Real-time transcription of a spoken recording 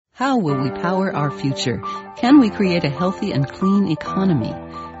How will we power our future? Can we create a healthy and clean economy?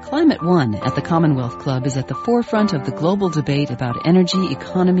 Climate One at the Commonwealth Club is at the forefront of the global debate about energy,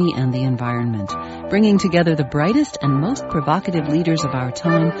 economy, and the environment. Bringing together the brightest and most provocative leaders of our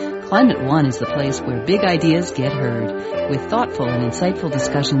time, Climate One is the place where big ideas get heard. With thoughtful and insightful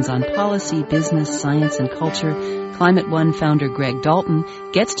discussions on policy, business, science, and culture, Climate One founder Greg Dalton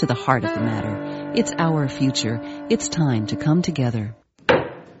gets to the heart of the matter. It's our future. It's time to come together.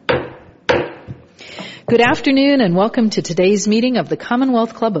 Good afternoon and welcome to today's meeting of the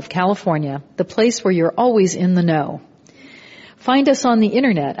Commonwealth Club of California, the place where you're always in the know. Find us on the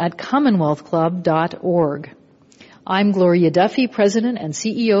internet at commonwealthclub.org. I'm Gloria Duffy, President and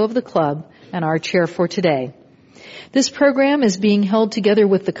CEO of the club, and our chair for today. This program is being held together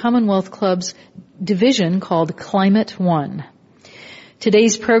with the Commonwealth Club's division called Climate One.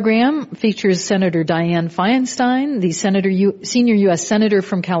 Today's program features Senator Dianne Feinstein, the senior U.S. Senator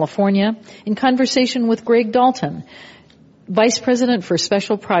from California, in conversation with Greg Dalton, Vice President for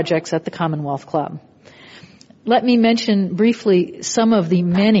Special Projects at the Commonwealth Club. Let me mention briefly some of the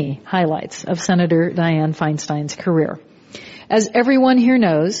many highlights of Senator Dianne Feinstein's career. As everyone here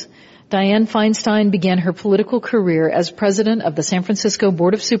knows, Dianne Feinstein began her political career as President of the San Francisco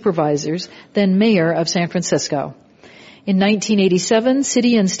Board of Supervisors, then Mayor of San Francisco. In 1987,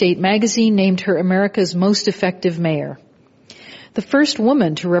 City and State magazine named her America's most effective mayor. The first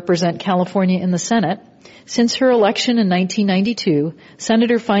woman to represent California in the Senate, since her election in 1992,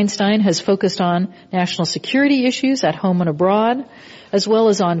 Senator Feinstein has focused on national security issues at home and abroad, as well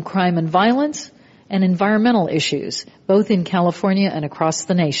as on crime and violence and environmental issues, both in California and across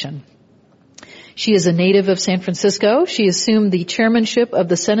the nation. She is a native of San Francisco. She assumed the chairmanship of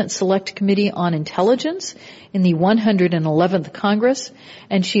the Senate Select Committee on Intelligence in the 111th Congress,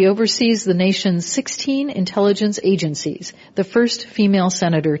 and she oversees the nation's 16 intelligence agencies, the first female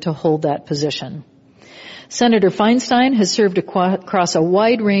senator to hold that position. Senator Feinstein has served across a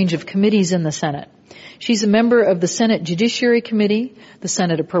wide range of committees in the Senate. She's a member of the Senate Judiciary Committee, the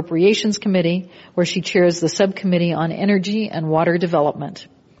Senate Appropriations Committee, where she chairs the Subcommittee on Energy and Water Development.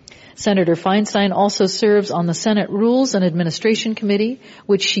 Senator Feinstein also serves on the Senate Rules and Administration Committee,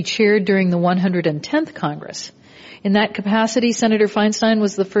 which she chaired during the 110th Congress. In that capacity, Senator Feinstein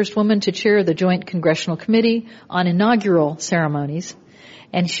was the first woman to chair the Joint Congressional Committee on Inaugural Ceremonies,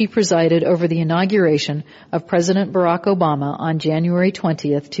 and she presided over the inauguration of President Barack Obama on January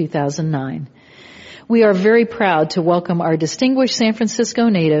 20th, 2009. We are very proud to welcome our distinguished San Francisco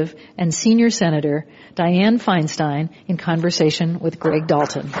native and senior senator, Dianne Feinstein, in conversation with Greg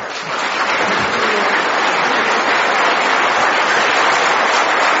Dalton.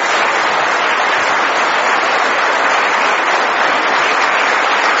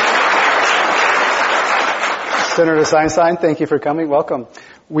 Senator Feinstein, thank you for coming. Welcome.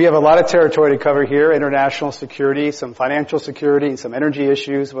 We have a lot of territory to cover here, international security, some financial security, and some energy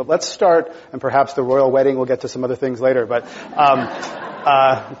issues. But let's start, and perhaps the royal wedding, we'll get to some other things later. But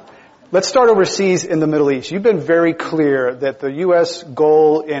let's start overseas in the Middle East. You've been very clear that the U.S.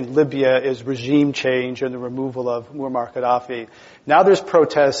 goal in Libya is regime change and the removal of Muammar Gaddafi. Now there's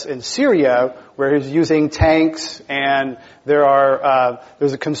protests in Syria where he's using tanks, and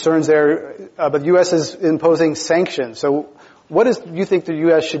there's concerns there. But the U.S. is imposing sanctions. So what do you think the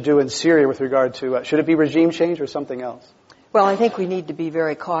U.S. should do in Syria with regard to, should it be regime change or something else? Well, I think we need to be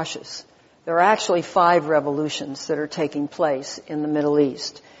very cautious. There are actually 5 revolutions that are taking place in the Middle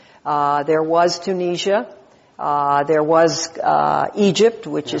East. There was Tunisia. There was Egypt,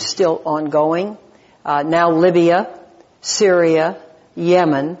 which is still ongoing. Now Libya, Syria,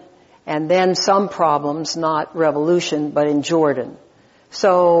 Yemen, and then some problems, not revolution, but in Jordan.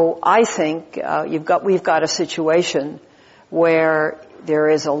 So I think we've got a situation where there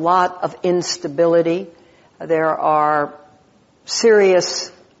is a lot of instability. There are serious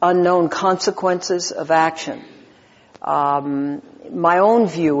unknown consequences of action. My own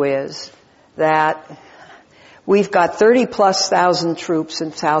view is that we've got 30+ thousand troops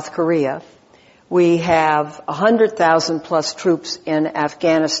in South Korea. We have 100,000 plus troops in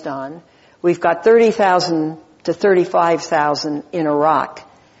Afghanistan. We've got 30,000 to 35,000 in Iraq.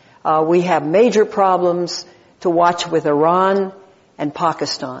 We have major problems to watch with Iran and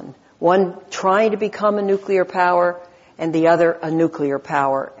Pakistan. One trying to become a nuclear power and the other a nuclear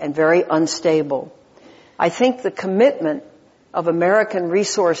power, and very unstable. I think the commitment of American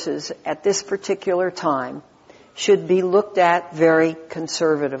resources at this particular time should be looked at very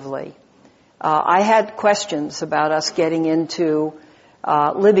conservatively. I had questions about us getting into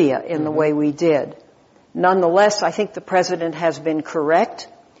Libya in the way we did. Nonetheless, I think the President has been correct.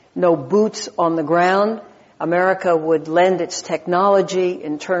 No boots on the ground. America would lend its technology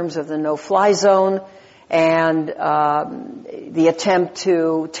in terms of the no-fly zone and the attempt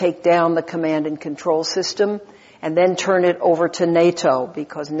to take down the command and control system and then turn it over to NATO,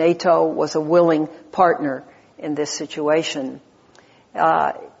 because NATO was a willing partner in this situation.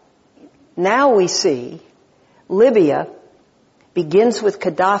 Now we see Libya begins with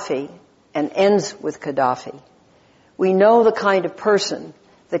Gaddafi and ends with Gaddafi. We know the kind of person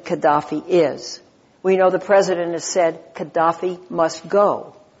that Gaddafi is. We know the president has said Gaddafi must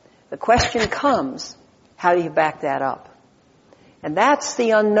go. The question comes, how do you back that up? And that's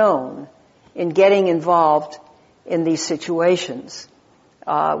the unknown in getting involved in these situations.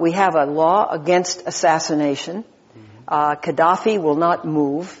 We have a law against assassination. Gaddafi will not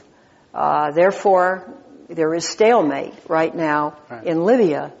move. Therefore, there is stalemate right now in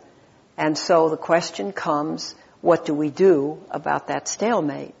Libya. And so the question comes, what do we do about that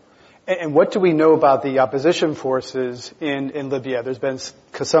stalemate? And what do we know about the opposition forces in Libya? There's been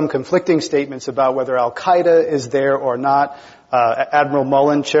some conflicting statements about whether al-Qaeda is there or not. Admiral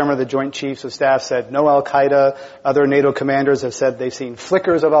Mullen, chairman of the Joint Chiefs of Staff, said no al-Qaeda. Other NATO commanders have said they've seen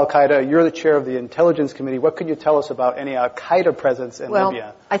flickers of al-Qaeda. You're the chair of the Intelligence Committee. What could you tell us about any al-Qaeda presence in Libya?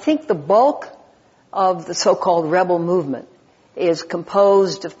 Well, I think the bulk of the so-called rebel movement is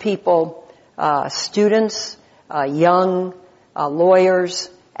composed of people, students, young, lawyers,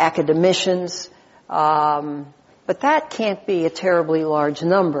 academicians, but that can't be a terribly large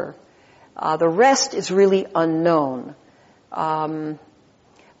number. The rest is really unknown.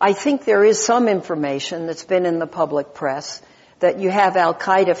 I think there is some information that's been in the public press that you have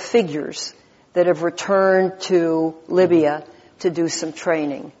al-Qaeda figures that have returned to Libya to do some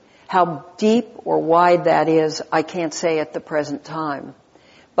training. How deep or wide that is, I can't say at the present time.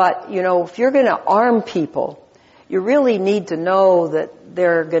 But, if you're going to arm people, you really need to know that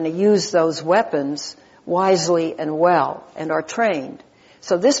they're going to use those weapons wisely and well and are trained.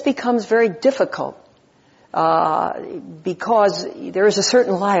 So this becomes very difficult because there is a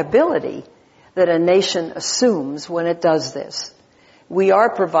certain liability that a nation assumes when it does this. We are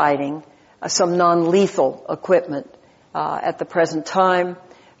providing some non-lethal equipment at the present time.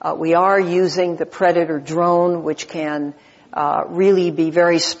 We are using the Predator drone, which can really be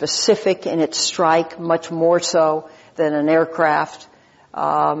very specific in its strike, much more so than an aircraft.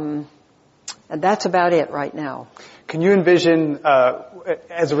 And that's about it right now. Can you envision,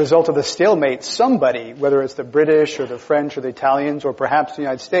 as a result of the stalemate, somebody, whether it's the British or the French or the Italians or perhaps the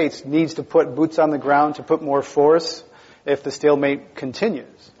United States, needs to put boots on the ground to put more force if the stalemate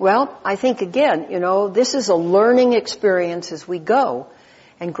continues? Well, I think, again, this is a learning experience as we go.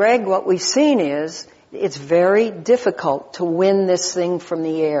 And, Greg, what we've seen is it's very difficult to win this thing from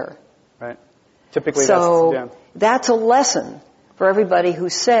the air. Right. Typically, that's a lesson for everybody who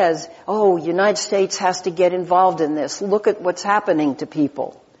says, United States has to get involved in this. Look at what's happening to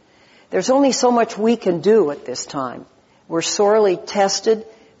people. There's only so much we can do at this time. We're sorely tested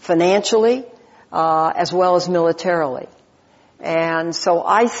financially as well as militarily. And so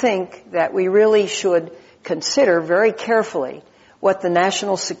I think that we really should consider very carefully what the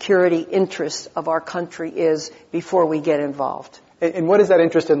national security interest of our country is before we get involved. And what is that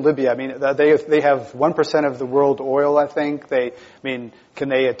interest in Libya? I mean, they have 1% of the world oil, I think. Can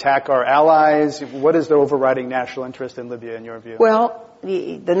they attack our allies? What is the overriding national interest in Libya, in your view? Well,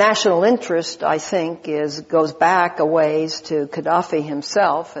 the national interest, I think, goes back a ways to Gaddafi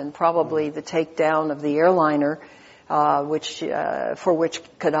himself and probably the takedown of the airliner, for which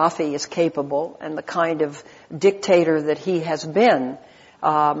Gaddafi is capable, and the kind of dictator that he has been.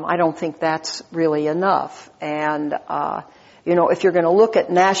 I don't think that's really enough. And if you're going to look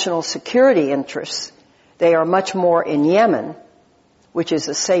at national security interests, they are much more in Yemen, which is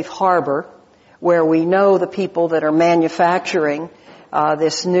a safe harbor, where we know the people that are manufacturing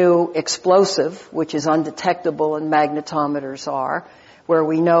this new explosive, which is undetectable and magnetometers are, where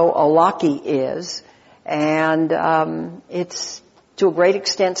we know Alaki is, and it's to a great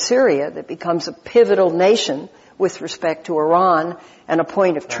extent Syria that becomes a pivotal nation with respect to Iran and a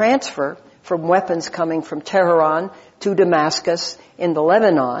point of transfer from weapons coming from Tehran to Damascus into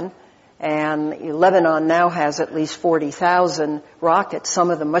Lebanon. And Lebanon now has at least 40,000 rockets,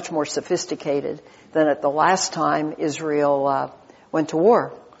 some of them much more sophisticated than at the last time Israel went to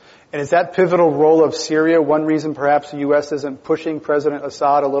war. And is that pivotal role of Syria one reason perhaps the U.S. isn't pushing President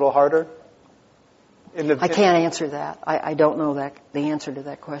Assad a little harder? I can't answer that. I don't know the answer to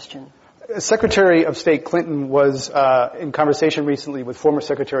that question. Secretary of State Clinton was in conversation recently with former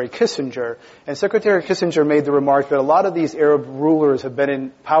Secretary Kissinger, and Secretary Kissinger made the remark that a lot of these Arab rulers have been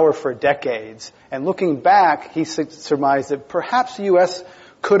in power for decades, and looking back, he surmised that perhaps the U.S.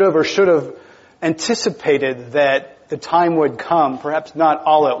 could have or should have anticipated that the time would come, perhaps not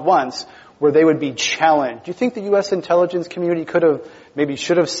all at once, where they would be challenged. Do you think the U.S. intelligence community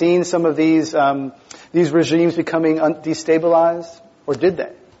should have seen some of these regimes becoming destabilized, or did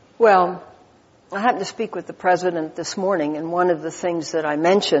they? Well, I happened to speak with the President this morning, and one of the things that I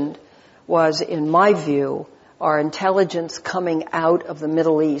mentioned was, in my view, our intelligence coming out of the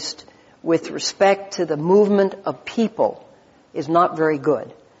Middle East with respect to the movement of people is not very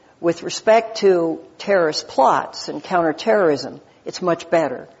good. With respect to terrorist plots and counterterrorism, it's much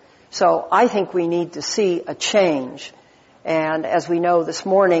better. So I think we need to see a change. And as we know this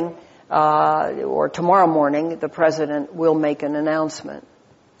morning, or tomorrow morning, the President will make an announcement.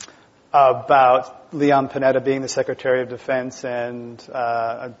 About Leon Panetta being the Secretary of Defense and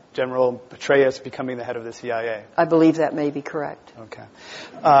General Petraeus becoming the head of the CIA. I believe that may be correct. Okay.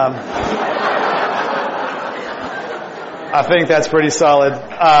 I think that's pretty solid.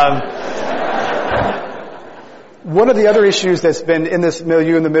 One of the other issues that's been in this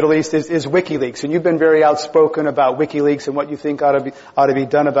milieu in the Middle East is WikiLeaks, and you've been very outspoken about WikiLeaks and what you think ought to be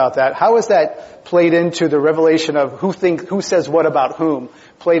done about that. How has that played into the revelation of who says what about whom,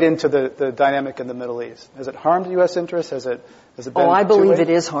 played into the dynamic in the Middle East? Has it harmed U.S. interests? Has it been? Oh, I believe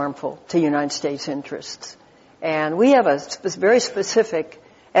it is harmful to United States interests, and we have a very specific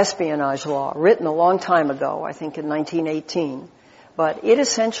espionage law written a long time ago, I think in 1918, but it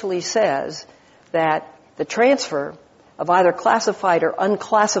essentially says that the transfer of either classified or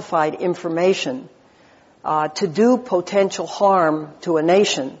unclassified information to do potential harm to a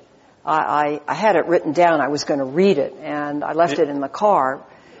nation. I had it written down. I was going to read it, and I left it in the car.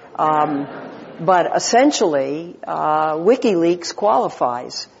 But essentially, WikiLeaks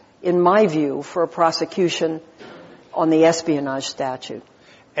qualifies, in my view, for a prosecution on the espionage statute.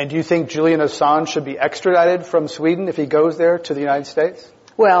 And do you think Julian Assange should be extradited from Sweden if he goes there to the United States?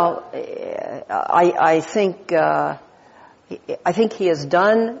 Well, I think he has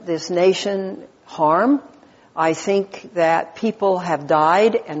done this nation harm. I think that people have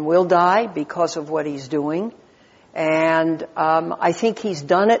died and will die because of what he's doing. And I think he's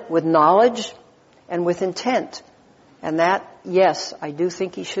done it with knowledge and with intent. And that, yes, I do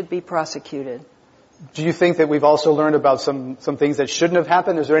think he should be prosecuted. Do you think that we've also learned about some things that shouldn't have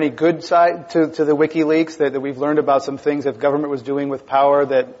happened? Is there any good side to the WikiLeaks that we've learned about some things that government was doing with power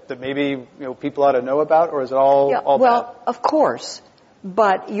that maybe people ought to know about, or is it all well, bad? Of course,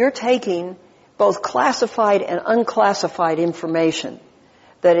 but you're taking both classified and unclassified information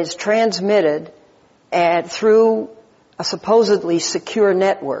that is transmitted through a supposedly secure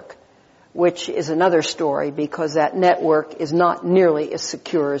network, which is another story because that network is not nearly as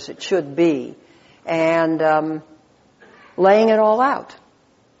secure as it should be. And laying it all out.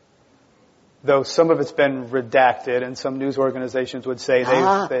 Though some of it's been redacted, and some news organizations would say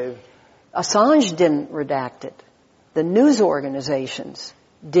they've... Assange didn't redact it. The news organizations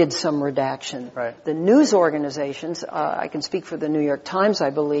did some redaction. Right. The news organizations, I can speak for the New York Times,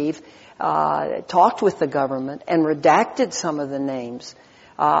 I believe, talked with the government and redacted some of the names.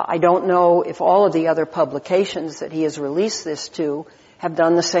 I don't know if all of the other publications that he has released this to have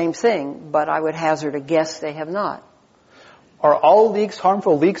done the same thing, but I would hazard a guess they have not. Are all leaks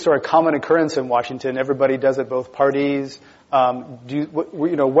harmful? Leaks are a common occurrence in Washington. Everybody does it, both parties.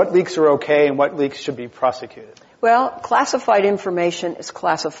 What leaks are okay and what leaks should be prosecuted? Well, classified information is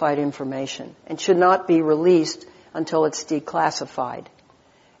classified information and should not be released until it's declassified.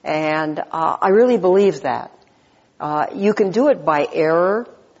 And I really believe that. You can do it by error,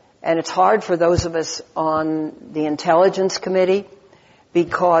 and it's hard for those of us on the Intelligence Committee,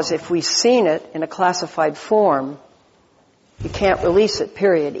 because if we've seen it in a classified form, you can't release it,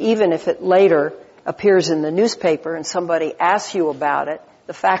 period. Even if it later appears in the newspaper and somebody asks you about it,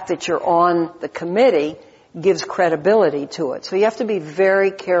 the fact that you're on the committee gives credibility to it. So you have to be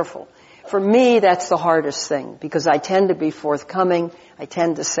very careful. For me, that's the hardest thing, because I tend to be forthcoming, I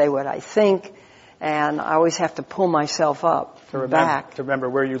tend to say what I think, and I always have to pull myself up back. To remember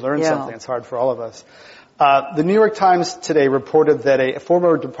where you learned something. It's hard for all of us. The New York Times today reported that a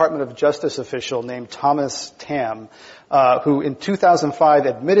former Department of Justice official named Thomas Tam, who in 2005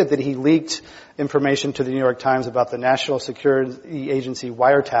 admitted that he leaked information to the New York Times about the National Security Agency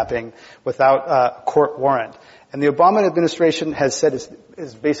wiretapping without a court warrant. And the Obama administration has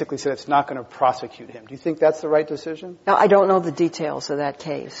basically said it's not going to prosecute him. Do you think that's the right decision? No, I don't know the details of that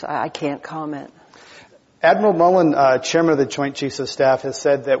case. I can't comment. Admiral Mullen, chairman of the Joint Chiefs of Staff, has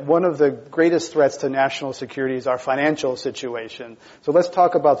said that one of the greatest threats to national security is our financial situation. So let's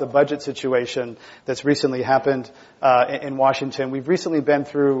talk about the budget situation that's recently happened in Washington. We've recently been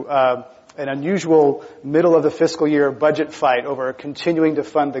through an unusual middle of the fiscal year budget fight over continuing to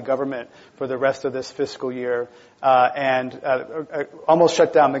fund the government for the rest of this fiscal year and almost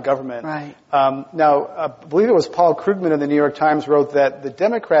shut down the government. Right. Now, I believe it was Paul Krugman in the New York Times wrote that the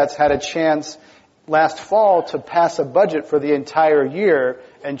Democrats had a chance last fall to pass a budget for the entire year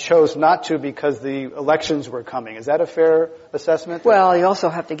and chose not to because the elections were coming. Is that a fair assessment? Well, you also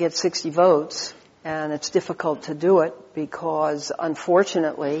have to get 60 votes, and it's difficult to do it because,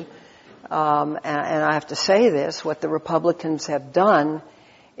 unfortunately, and I have to say this, what the Republicans have done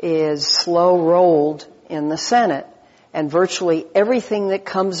is slow-rolled in the Senate, and virtually everything that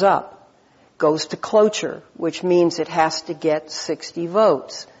comes up goes to cloture, which means it has to get 60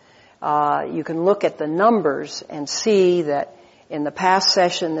 votes. You can look at the numbers and see that in the past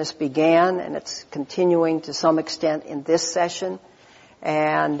session this began, and it's continuing to some extent in this session.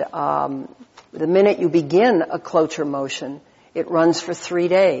 And the minute you begin a cloture motion, it runs for 3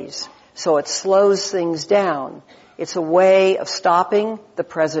 days. So it slows things down. It's a way of stopping the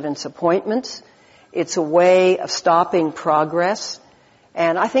president's appointments. It's a way of stopping progress.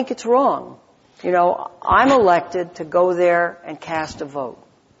 And I think it's wrong. You know, I'm elected to go there and cast a vote.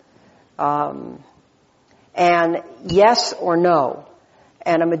 And yes or no.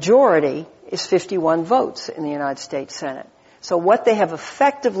 And a majority is 51 votes in the United States Senate. So what they have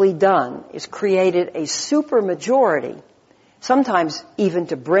effectively done is created a supermajority, sometimes even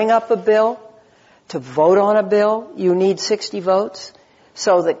to bring up a bill, to vote on a bill, you need 60 votes,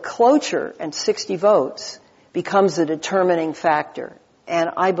 so that cloture and 60 votes becomes the determining factor.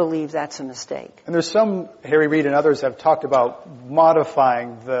 And I believe that's a mistake. And there's some, Harry Reid and others have talked about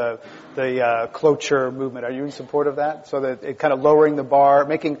modifying the cloture movement. Are you in support of that? So that it kind of lowering the bar,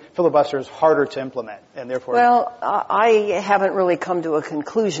 making filibusters harder to implement, and therefore... Well, I haven't really come to a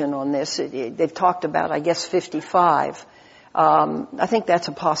conclusion on this. They've talked about, I guess, 55. I think that's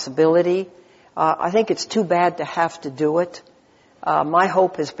a possibility. I think it's too bad to have to do it. My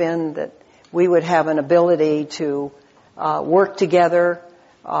hope has been that we would have an ability to work together.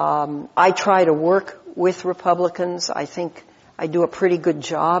 I try to work with Republicans. I think I do a pretty good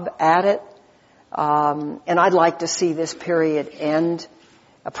job at it. And I'd like to see this period end.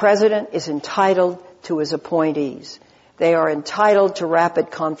 A president is entitled to his appointees. They are entitled to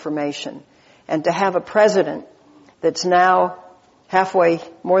rapid confirmation. And to have a president that's now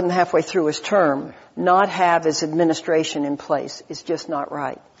more than halfway through his term, not have his administration in place is just not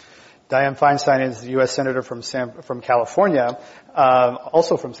right. Dianne Feinstein is the U.S. Senator from California,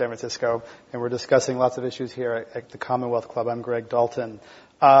 also from San Francisco, and we're discussing lots of issues here at the Commonwealth Club. I'm Greg Dalton.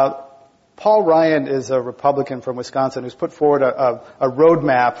 Paul Ryan is a Republican from Wisconsin who's put forward a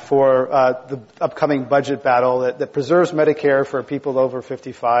roadmap for the upcoming budget battle that preserves Medicare for people over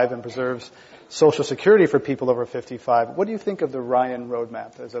 55 and preserves Social Security for people over 55. What do you think of the Ryan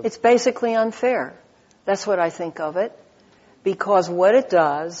roadmap? It's basically unfair. That's what I think of it. Because what it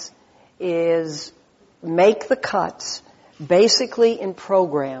does is make the cuts basically in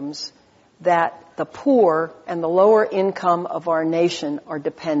programs that the poor and the lower income of our nation are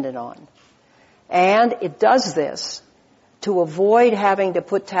dependent on. And it does this to avoid having to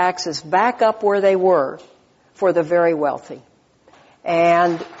put taxes back up where they were for the very wealthy.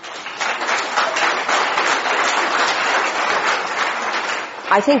 And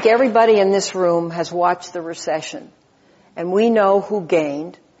I think everybody in this room has watched the recession, and we know who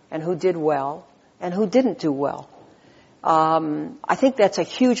gained and who did well and who didn't do well. I think that's a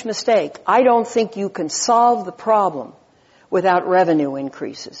huge mistake. I don't think you can solve the problem without revenue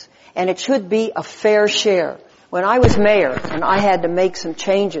increases, and it should be a fair share. When I was mayor and I had to make some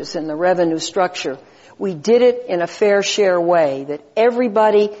changes in the revenue structure, we did it in a fair share way, that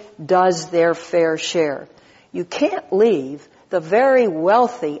everybody does their fair share. You can't leave the very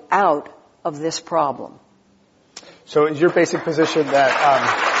wealthy out of this problem. So is your basic position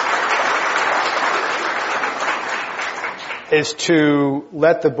that is to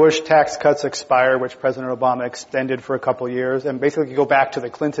let the Bush tax cuts expire, which President Obama extended for a couple of years, and basically go back to the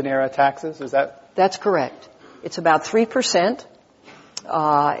Clinton-era taxes? Is that? That's correct. It's about 3%.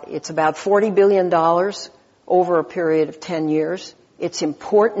 It's about $40 billion over a period of 10 years. It's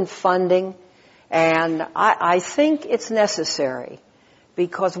important funding. And I think it's necessary,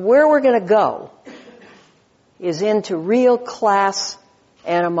 because where we're going to go is into real class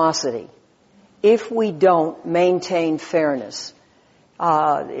animosity if we don't maintain fairness.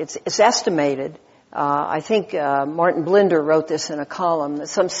 It's estimated, I think Martin Blinder wrote this in a column, that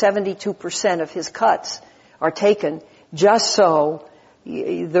some 72% of his cuts are taken just so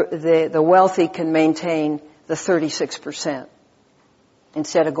the wealthy can maintain the 36%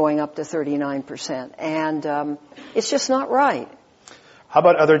 instead of going up to 39%. And it's just not right. How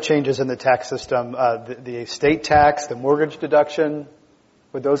about other changes in the tax system? The estate tax, the mortgage deduction?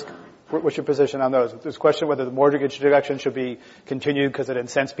 What's your position on those? There's a question whether the mortgage deduction should be continued because it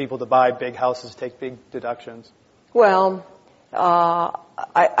incents people to buy big houses, take big deductions. Well,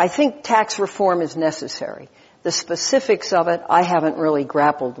 I think tax reform is necessary. The specifics of it I haven't really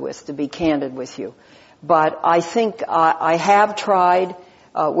grappled with, to be candid with you. But I think I have tried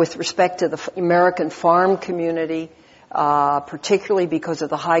with respect to the American farm community, particularly because of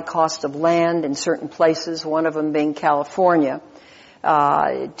the high cost of land in certain places, one of them being California,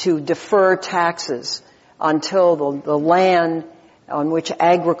 to defer taxes until the land on which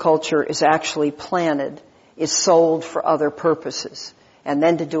agriculture is actually planted is sold for other purposes, and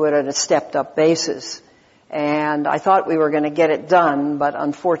then to do it on a stepped-up basis. And I thought we were going to get it done, but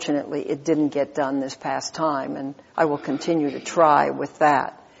unfortunately it didn't get done this past time, and I will continue to try with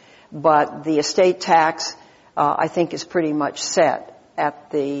that. But the estate tax, I think, is pretty much set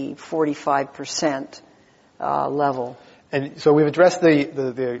at the 45% level. And so we've addressed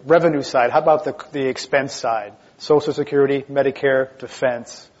the revenue side. How about the expense side? Social Security, Medicare,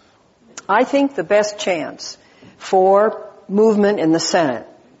 defense. I think the best chance for movement in the Senate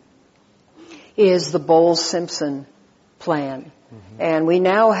is the Bowles-Simpson plan. Mm-hmm. And we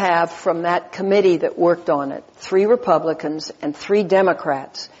now have, from that committee that worked on it, 3 Republicans and 3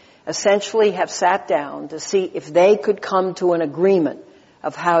 Democrats essentially have sat down to see if they could come to an agreement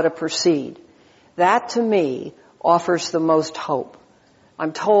of how to proceed. That, to me, offers the most hope.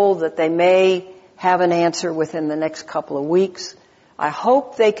 I'm told that they may have an answer within the next couple of weeks. I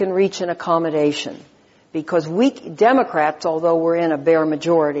hope they can reach an accommodation, because we Democrats, although we're in a bare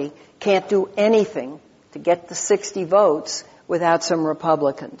majority, can't do anything to get the 60 votes without some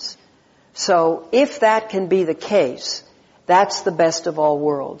Republicans. So if that can be the case, that's the best of all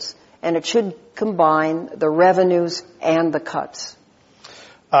worlds. And it should combine the revenues and the cuts.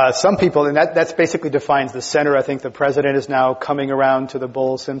 Some people, and that's basically defines the center. I think the president is now coming around to the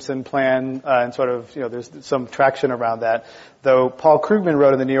Bowles-Simpson plan, and sort of, there's some traction around that. Though Paul Krugman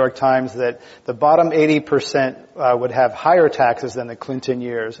wrote in the New York Times that the bottom 80% would have higher taxes than the Clinton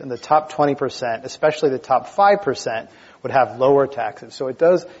years, and the top 20%, especially the top 5%, would have lower taxes. So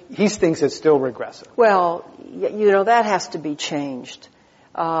he thinks it's still regressive. Well, that has to be changed.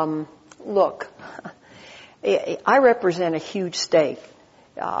 Look, I represent a huge state.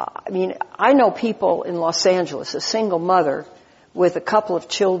 I know people in Los Angeles, a single mother with a couple of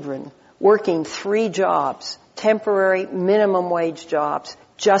children, working 3 jobs, temporary minimum wage jobs,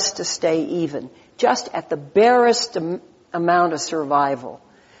 just to stay even, just at the barest amount of survival.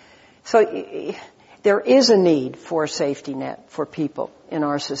 So there is a need for a safety net for people in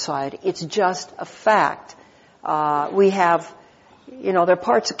our society. It's just a fact. We have, there are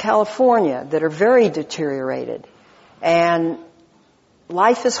parts of California that are very deteriorated, and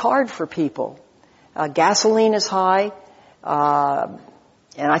life is hard for people. Gasoline is high, and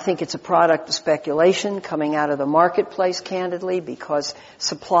I think it's a product of speculation coming out of the marketplace, candidly, because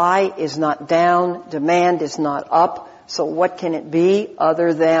supply is not down, demand is not up. So what can it be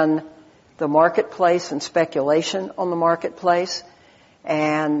other than the marketplace and speculation on the marketplace?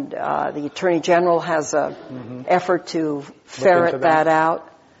 And the Attorney General has an effort to ferret that out.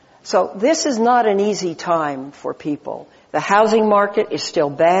 So this is not an easy time for people. The housing market is still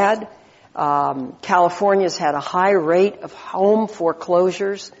bad. California's had a high rate of home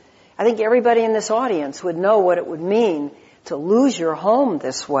foreclosures. I think everybody in this audience would know what it would mean to lose your home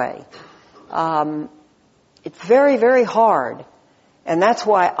this way. It's very, very hard. And that's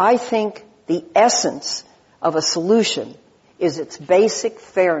why I think the essence of a solution is its basic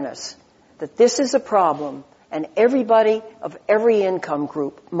fairness, that this is a problem and everybody of every income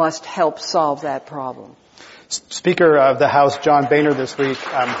group must help solve that problem. Speaker of the House, John Boehner, this week,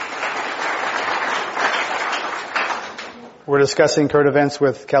 we're discussing current events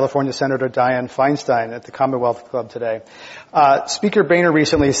with California Senator Dianne Feinstein at the Commonwealth Club today. Speaker Boehner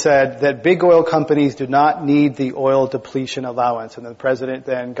recently said that big oil companies do not need the oil depletion allowance, and the president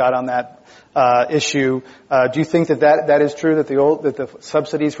then got on that issue. Do you think that is true, that the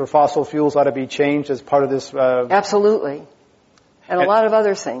subsidies for fossil fuels ought to be changed as part of this? Absolutely. And a lot of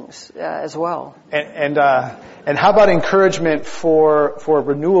other things as well. And how about encouragement for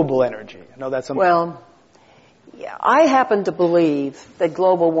renewable energy? I know that's something. Well, I happen to believe that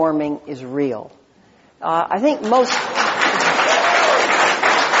global warming is real. I think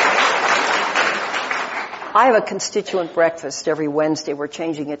I have a constituent breakfast every Wednesday. We're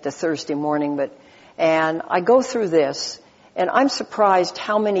changing it to Thursday morning, but And I go through this, and I'm surprised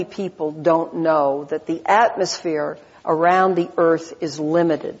how many people don't know that the atmosphere around the Earth is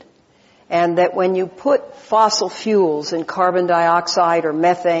limited. And that when you put fossil fuels and carbon dioxide or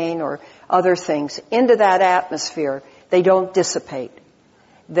methane or other things into that atmosphere, they don't dissipate.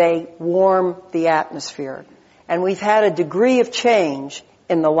 They warm the atmosphere. And we've had a degree of change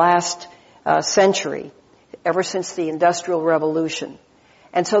in the last century, ever since the Industrial Revolution.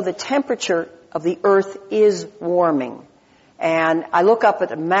 And so the temperature of the Earth is warming. And I look up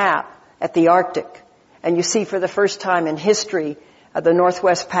at a map at the Arctic, and you see for the first time in history the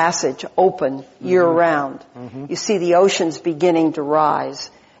Northwest Passage open year-round. Mm-hmm. You see the oceans beginning to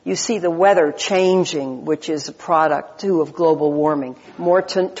rise. You see the weather changing, which is a product, too, of global warming. More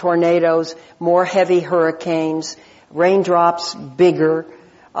tornadoes, more heavy hurricanes, raindrops bigger.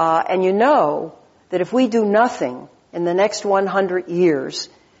 And you know that if we do nothing in the next 100 years,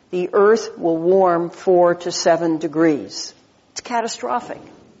 the Earth will warm 4 to 7 degrees. It's catastrophic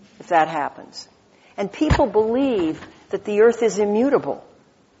if that happens. And people believe that the Earth is immutable,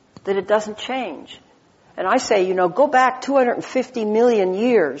 that it doesn't change. And I say, go back 250 million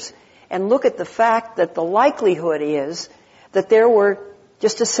years and look at the fact that the likelihood is that there were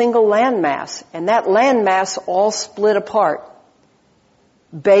just a single landmass, and that landmass all split apart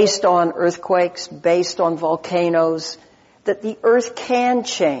based on earthquakes, based on volcanoes, that the Earth can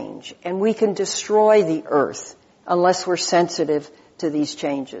change, and we can destroy the Earth unless we're sensitive to these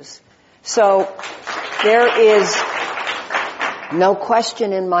changes. So there is no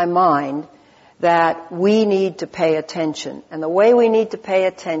question in my mind that we need to pay attention. And the way we need to pay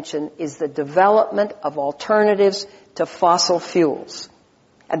attention is the development of alternatives to fossil fuels.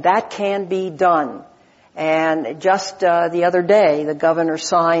 And that can be done. And just the other day, the governor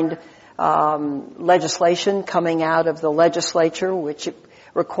signed legislation coming out of the legislature, which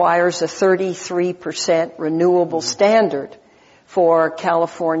requires a 33% renewable standard for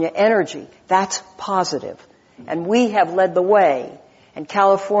California energy. That's positive. And we have led the way. And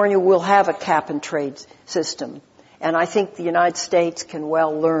California will have a cap-and-trade system. And I think the United States can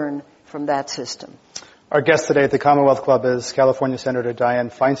well learn from that system. Our guest today at the Commonwealth Club is California Senator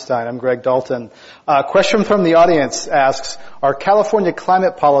Dianne Feinstein. I'm Greg Dalton. A question from the audience asks, are California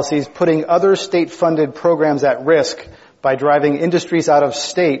climate policies putting other state-funded programs at risk by driving industries out of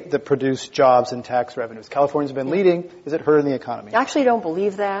state that produce jobs and tax revenues? California's been leading. Is it hurting the economy? I actually don't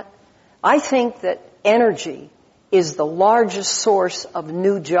believe that. I think that energy is the largest source of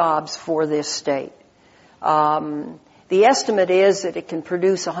new jobs for this state. The estimate is that it can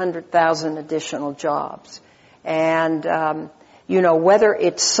produce 100,000 additional jobs. And, whether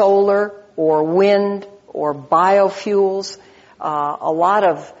it's solar or wind or biofuels, a lot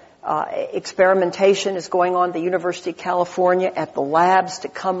of experimentation is going on at the University of California at the labs to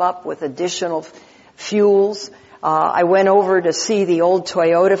come up with additional fuels. I went over to see the old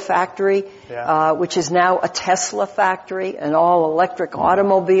Toyota factory, which is now a Tesla factory, an all-electric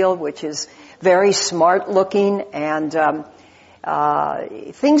automobile, which is very smart looking, and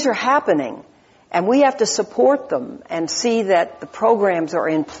things are happening. And we have to support them and see that the programs are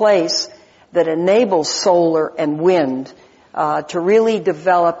in place that enable solar and wind to really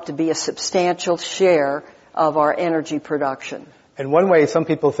develop to be a substantial share of our energy production. And one way some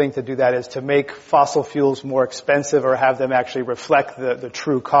people think to do that is to make fossil fuels more expensive or have them actually reflect the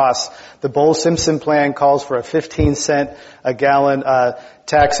true costs. The Bowles-Simpson plan calls for a 15-cent a gallon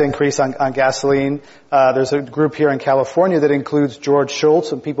tax increase on gasoline. There's a group here in California that includes George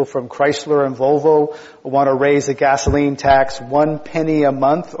Shultz and people from Chrysler and Volvo who want to raise the gasoline tax 1 penny a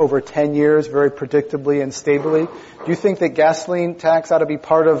month over 10 years, very predictably and stably. Do you think that gasoline tax ought to be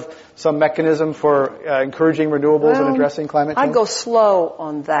part of some mechanism for encouraging renewables and addressing climate change? I'd go slow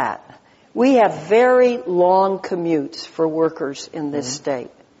on that. We have very long commutes for workers in this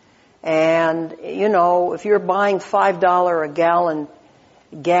state. And, if you're buying $5 a gallon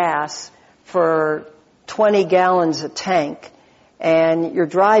gas for 20 gallons a tank, and you're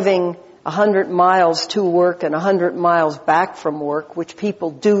driving 100 miles to work and 100 miles back from work, which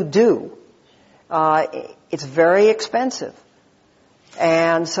people do, it's very expensive.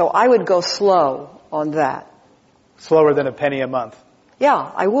 And so I would go slow on that. Slower than a penny a month? Yeah,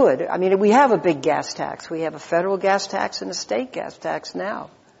 I would. I mean, we have a big gas tax. We have a federal gas tax and a state gas tax now.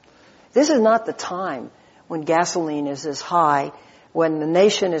 This is not the time when gasoline is as high, when the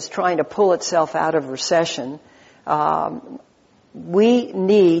nation is trying to pull itself out of recession. We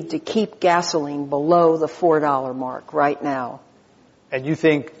need to keep gasoline below the $4 mark right now. And you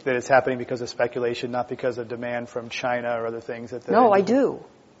think that it's happening because of speculation, not because of demand from China or other things? No, I do.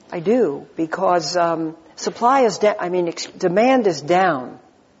 I do, because supply is down. Demand is down.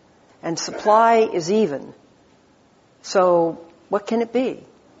 and supply is even. So what can it be?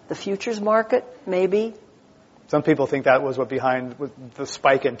 The futures market, maybe? Some people think that was what behind the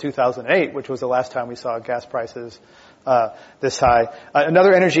spike in 2008, which was the last time we saw gas prices this high.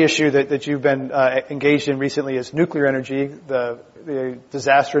 Another energy issue that you've been engaged in recently is nuclear energy. The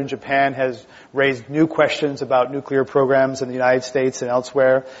disaster in Japan has raised new questions about nuclear programs in the United States and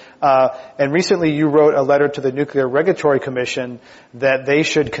elsewhere. And recently you wrote a letter to the Nuclear Regulatory Commission that they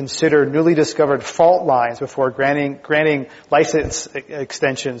should consider newly discovered fault lines before granting license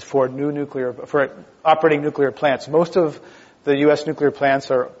extensions for operating nuclear plants. Most of the U.S. nuclear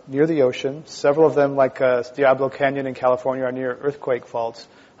plants are near the ocean. Several of them, like Diablo Canyon in California, are near earthquake faults.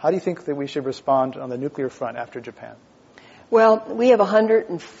 How do you think that we should respond on the nuclear front after Japan? Well, we have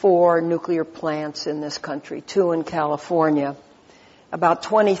 104 nuclear plants in this country, 2 in California. About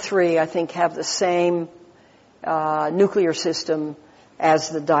 23, I think, have the same nuclear system as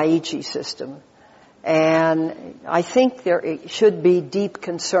the Daiichi system. And I think there should be deep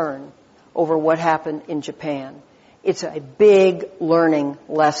concern over what happened in Japan. It's a big learning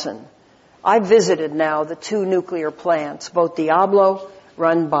lesson. I've visited now the 2 nuclear plants, both Diablo,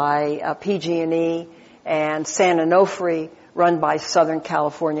 run by PG&E, and San Onofre, run by Southern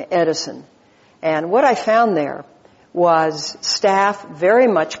California Edison. And what I found there was staff very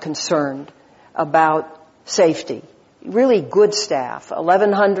much concerned about safety. Really good staff.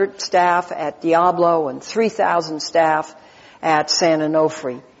 1,100 staff at Diablo and 3,000 staff at San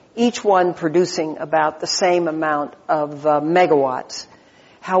Onofre, each one producing about the same amount of megawatts.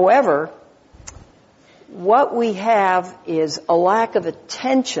 However, what we have is a lack of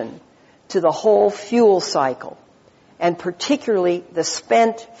attention to the whole fuel cycle, and particularly the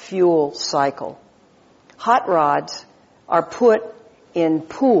spent fuel cycle. Hot rods are put in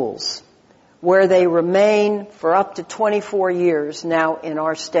pools where they remain for up to 24 years now in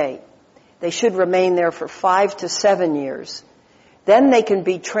our state. They should remain there for 5 to 7 years. Then they can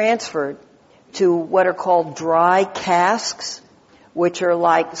be transferred to what are called dry casks, which are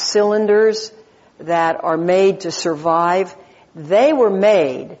like cylinders that are made to survive. They were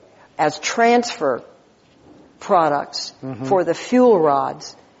made as transfer products for the fuel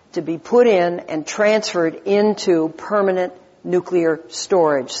rods to be put in and transferred into permanent nuclear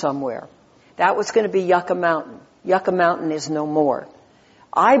storage somewhere. That was going to be Yucca Mountain. Yucca Mountain is no more.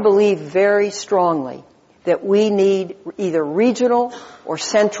 I believe very strongly that we need either regional or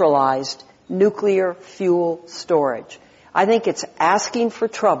centralized nuclear fuel storage. I think it's asking for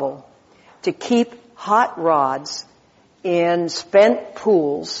trouble to keep hot rods in spent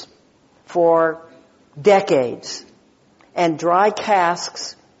pools for decades and dry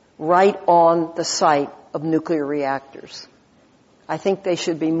casks right on the site of nuclear reactors. I think they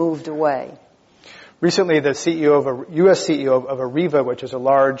should be moved away. Recently, the U.S. CEO of Areva, which is a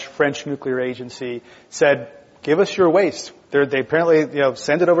large French nuclear agency, said, "Give us your waste." They apparently,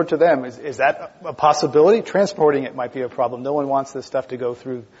 send it over to them. Is that a possibility? Transporting it might be a problem. No one wants this stuff to go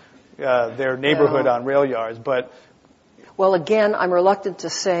through their neighborhood on rail yards. But well, again, I'm reluctant to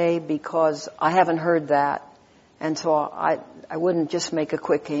say because I haven't heard that, and so I wouldn't just make a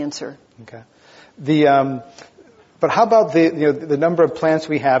quick answer. Okay. But how about the number of plants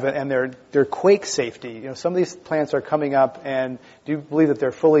we have and their quake safety? Some of these plants are coming up, and do you believe that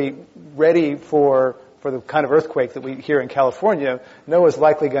they're fully ready for the kind of earthquake that we here in California know is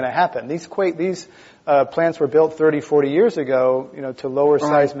likely going to happen? These plants were built 30, 40 years ago, to lower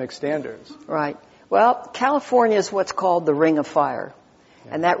seismic standards. Right. Well, California is what's called the Ring of Fire,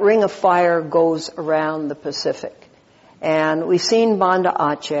 and that Ring of Fire goes around the Pacific. And we've seen Banda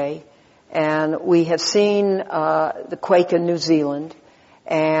Aceh, and we have seen the quake in New Zealand,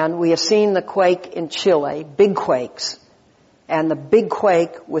 and we have seen the quake in Chile, big quakes, and the big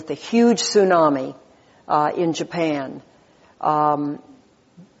quake with the huge tsunami in Japan. The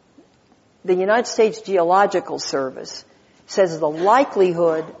United States Geological Service says the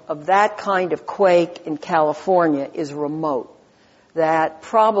likelihood of that kind of quake in California is remote, that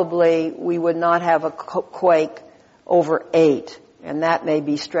probably we would not have a quake over 8. And that may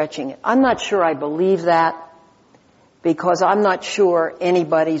be stretching it. I'm not sure I believe that because I'm not sure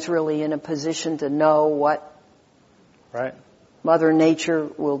anybody's really in a position to know what Mother Nature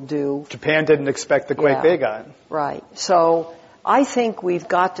will do. Japan didn't expect the quake they got. Right. So I think we've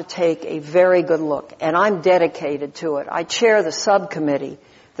got to take a very good look, and I'm dedicated to it. I chair the subcommittee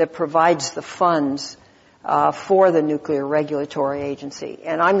that provides the funds for the Nuclear Regulatory Agency,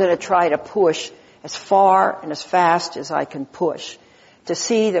 and I'm going to try to push as far and as fast as I can push to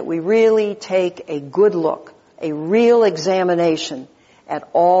see that we really take a good look, a real examination at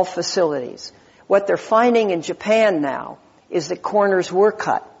all facilities. What they're finding in Japan now is that corners were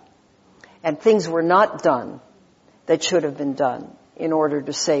cut And things were not done that should have been done in order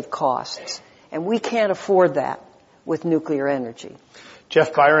to save costs. And we can't afford that with nuclear energy.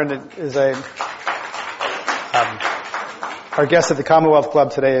 Jeff Byron is our guest at the Commonwealth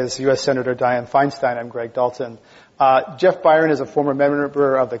Club today is U.S. Senator Dianne Feinstein. I'm Greg Dalton. Jeff Byron is a former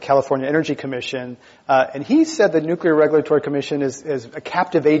member of the California Energy Commission, and he said the Nuclear Regulatory Commission is a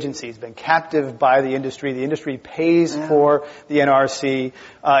captive agency. It's been captive by the industry. The industry pays for the NRC,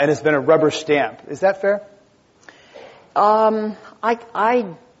 and it's been a rubber stamp. Is that fair? I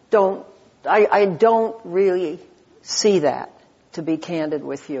don't really see that, to be candid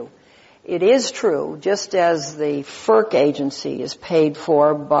with you. It is true, just as the FERC agency is paid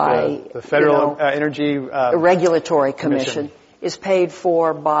for by the Federal Energy Regulatory Commission is paid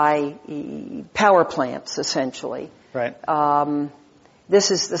for by power plants, essentially. Right. This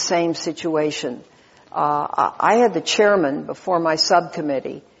is the same situation. I had the chairman before my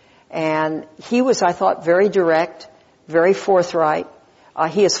subcommittee, and he was, I thought, very direct, very forthright.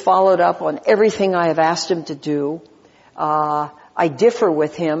 He has followed up on everything I have asked him to do. I differ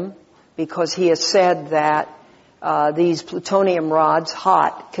with him because he has said that these plutonium rods,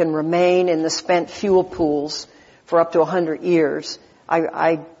 hot, can remain in the spent fuel pools for up to 100 years.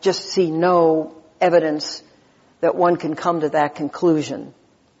 I just see no evidence that one can come to that conclusion,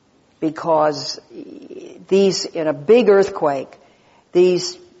 because these, in a big earthquake,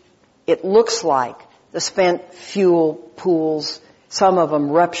 it looks like the spent fuel pools, some of them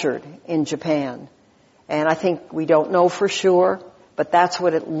ruptured in Japan. And I think we don't know for sure, but that's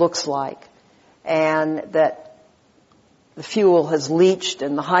what it looks like. And that the fuel has leached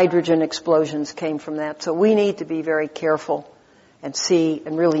and the hydrogen explosions came from that. So we need to be very careful and see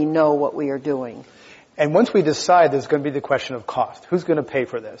and really know what we are doing. And once we decide, there's going to be the question of cost. Who's going to pay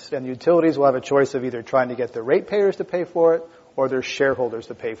for this? And the utilities will have a choice of either trying to get their ratepayers to pay for it or their shareholders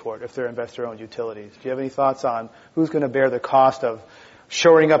to pay for it if they're investor-owned utilities. Do you have any thoughts on who's going to bear the cost of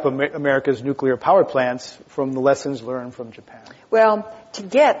shoring up America's nuclear power plants from the lessons learned from Japan? Well, to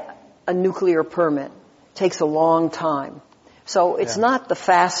get a nuclear permit takes a long time. So it's not the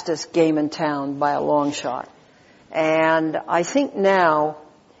fastest game in town by a long shot. And I think now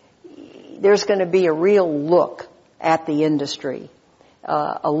there's going to be a real look at the industry,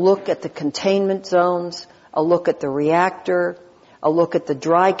 a look at the containment zones, a look at the reactor, a look at the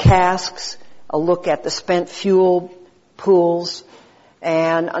dry casks, a look at the spent fuel pools.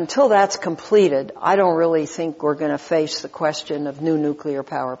 And until that's completed, I don't really think we're going to face the question of new nuclear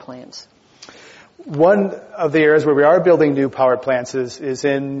power plants. One of the areas where we are building new power plants is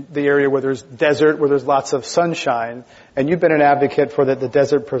in the area where there's desert, where there's lots of sunshine. And you've been an advocate for the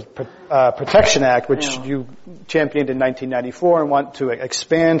Desert Protection Act, which you championed in 1994 and want to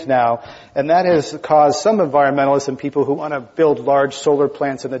expand now. And that has caused some environmentalists and people who want to build large solar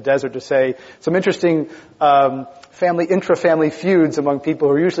plants in the desert to say some interesting intra-family feuds among people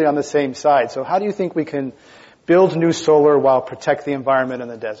who are usually on the same side. So how do you think we can build new solar while protect the environment in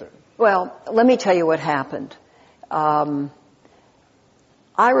the desert? Well, let me tell you what happened. I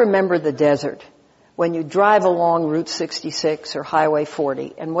remember the desert when you drive along Route 66 or Highway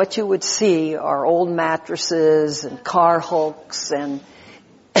 40, and what you would see are old mattresses and car hulks and,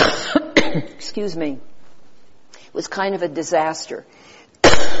 excuse me, it was kind of a disaster.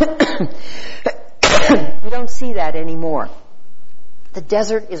 You don't see that anymore. The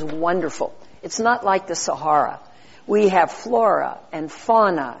desert is wonderful. It's not like the Sahara. We have flora and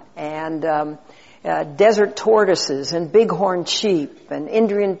fauna and desert tortoises and bighorn sheep and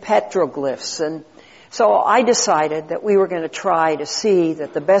Indian petroglyphs. And so I decided that we were going to try to see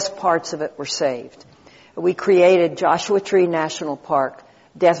that the best parts of it were saved. We created Joshua Tree National Park,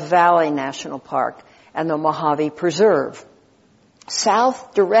 Death Valley National Park, and the Mojave Preserve.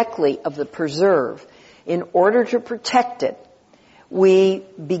 South directly of the preserve, in order to protect it, we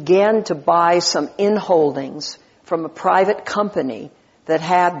began to buy some in-holdings from a private company that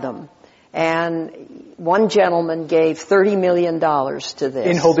had them. And one gentleman gave $30 million to this.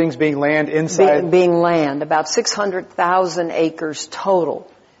 In-holdings being land inside? Being land, about 600,000 acres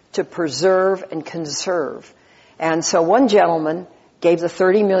total to preserve and conserve. And so one gentleman gave the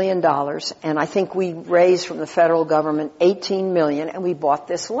 $30 million, and I think we raised from the federal government $18 million, and we bought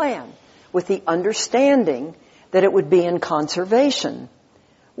this land with the understanding that it would be in conservation.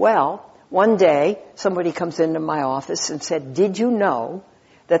 Well, one day, somebody comes into my office and said, did you know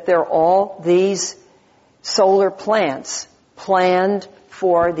that there are all these solar plants planned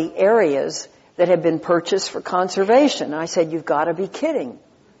for the areas that have been purchased for conservation? And I said, you've got to be kidding.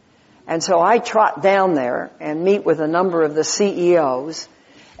 And so I trot down there and meet with a number of the CEOs,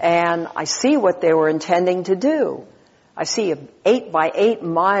 and I see what they were intending to do. I see an 8 by 8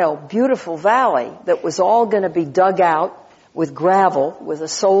 mile beautiful valley that was all going to be dug out with gravel, with a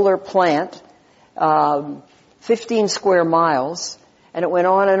solar plant, 15 square miles, and it went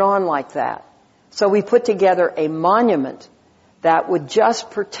on and on like that. So we put together a monument that would just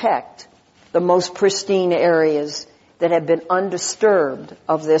protect the most pristine areas that have been undisturbed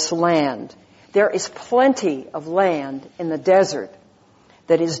of this land. There is plenty of land in the desert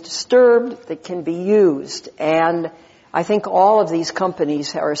that is disturbed, that can be used, and I think all of these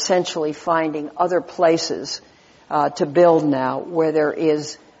companies are essentially finding other places to build now where there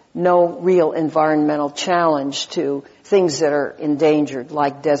is no real environmental challenge to things that are endangered,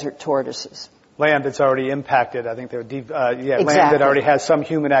 like desert tortoises. Land that's already impacted. I think they're Exactly. Land that already has some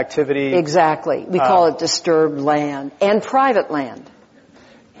human activity. Exactly. We call it disturbed land and private land.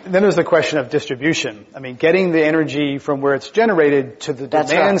 Then there's the question of distribution. I mean, getting the energy from where it's generated to the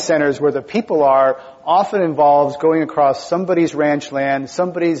demand centers where the people are often involves going across somebody's ranch land,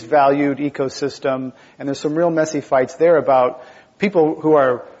 somebody's valued ecosystem, and there's some real messy fights there about people who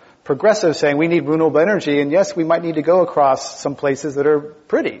are progressive saying we need renewable energy, and yes, we might need to go across some places that are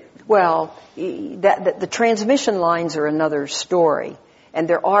pretty. Well, the transmission lines are another story, and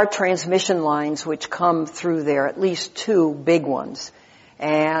there are transmission lines which come through there, at least 2 big ones.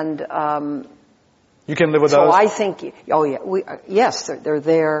 And you can live with so those? I think, yes, they're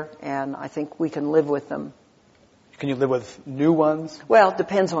there, and I think we can live with them. Can you live with new ones? Well, it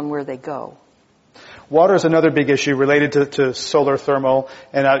depends on where they go. Water is another big issue related to solar thermal,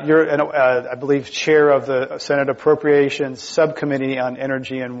 and you're, I believe, chair of the Senate Appropriations Subcommittee on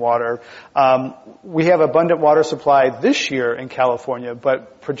Energy and Water. We have abundant water supply this year in California,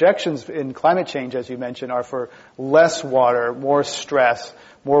 but projections in climate change, as you mentioned, are for less water, more stress,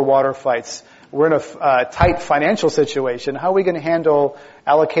 more water fights. We're in a tight financial situation. How are we going to handle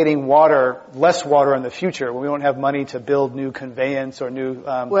allocating water, less water in the future when we don't have money to build new conveyance or new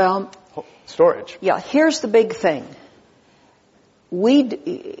storage? Yeah, here's the big thing. When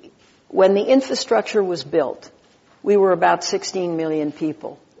the infrastructure was built, we were about 16 million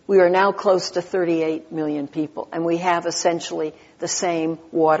people. We are now close to 38 million people, and we have essentially the same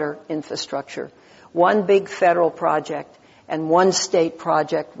water infrastructure. One big federal project and one state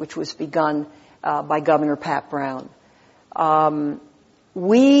project, which was begun by Governor Pat Brown.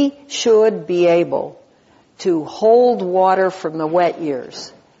 We should be able to hold water from the wet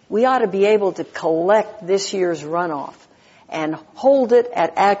years. We ought to be able to collect this year's runoff and hold it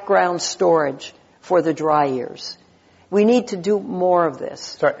at ground storage for the dry years. We need to do more of this.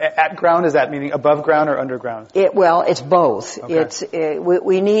 Sorry, at ground, is that meaning above ground or underground? It's both. Okay.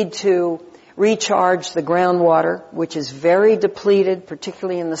 We need to recharge the groundwater, which is very depleted,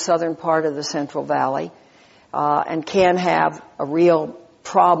 particularly in the southern part of the Central Valley, and can have a real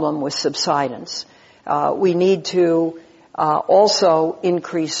problem with subsidence. We need to also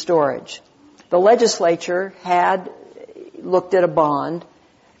increase storage. The legislature had looked at a bond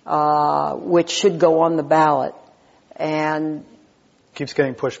which should go on the ballot, and keeps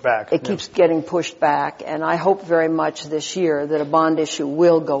getting pushed back. It keeps getting pushed back, and I hope very much this year that a bond issue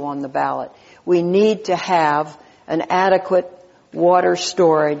will go on the ballot. We need to have an adequate water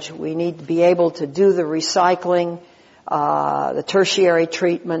storage. We need to be able to do the recycling, the tertiary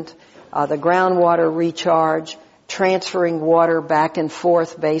treatment, the groundwater recharge, transferring water back and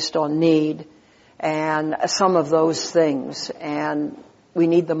forth based on need, and some of those things. And we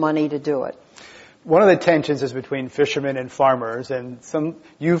need the money to do it. One of the tensions is between fishermen and farmers, and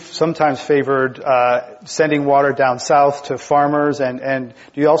you've sometimes favored sending water down south to farmers, and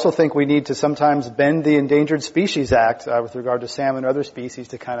do you also think we need to sometimes bend the Endangered Species Act with regard to salmon or other species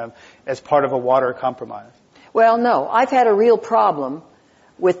to kind of, as part of a water compromise? Well, no. I've had a real problem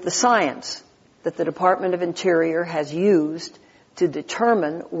with the science that the Department of Interior has used to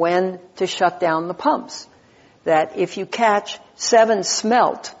determine when to shut down the pumps. That if you catch 7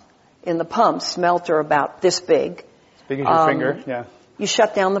 smelt in the pumps, smelt are about this big. As big as your finger, yeah. You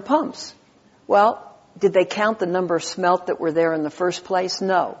shut down the pumps. Well, did they count the number of smelt that were there in the first place?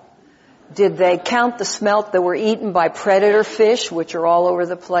 No. Did they count the smelt that were eaten by predator fish, which are all over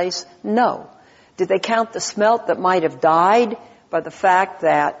the place? No. Did they count the smelt that might have died by the fact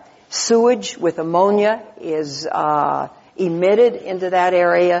that sewage with ammonia is emitted into that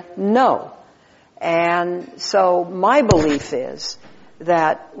area? No. And so my belief is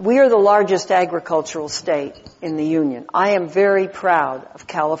that we are the largest agricultural state in the Union. I am very proud of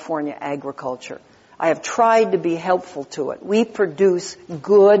California agriculture. I have tried to be helpful to it. We produce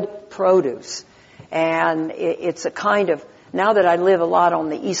good produce. And it's a kind of, now that I live a lot on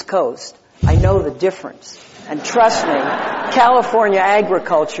the East Coast, I know the difference. And trust me, California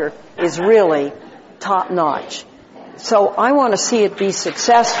agriculture is really top-notch. so I want to see it be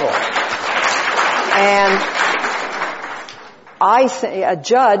successful. And a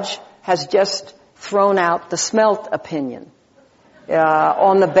judge has just thrown out the smelt opinion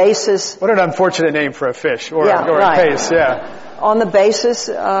on the basis... What an unfortunate name for a fish or right. a case, yeah. On the basis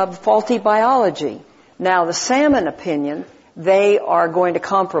of faulty biology. Now, the salmon opinion, they are going to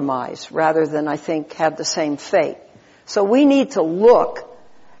compromise rather than, I think, have the same fate. So we need to look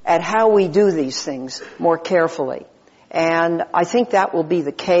at how we do these things more carefully. And I think that will be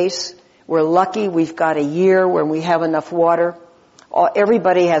the case. We're lucky we've got a year when we have enough water.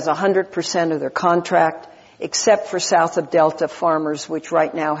 Everybody has 100% of their contract, except for south of Delta farmers, which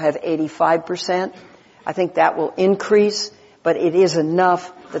right now have 85%. I think that will increase, but it is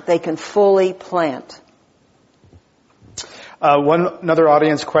enough that they can fully plant. Another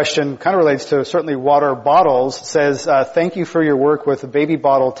audience question kind of relates to certainly water bottles. Says, thank you for your work with baby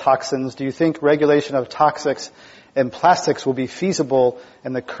bottle toxins. Do you think regulation of toxics and plastics will be feasible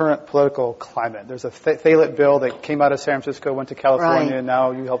in the current political climate? There's a Thalet bill that came out of San Francisco, went to California, right. And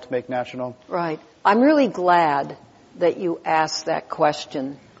now you helped make national. Right. I'm really glad that you asked that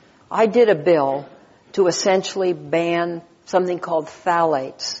question. I did a bill to essentially ban something called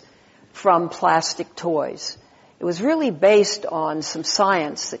phthalates from plastic toys. It was really based on some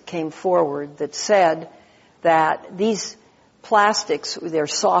science that came forward that said that these plastics, their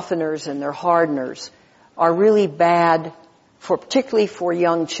softeners and their hardeners, are really bad particularly for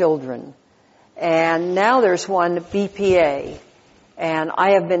young children. And now there's one, BPA, and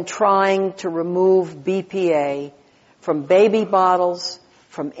I have been trying to remove BPA from baby bottles,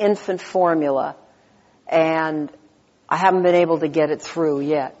 from infant formula, and I haven't been able to get it through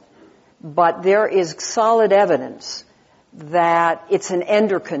yet. But there is solid evidence that it's an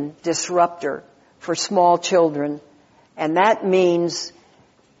endocrine disruptor for small children, and that means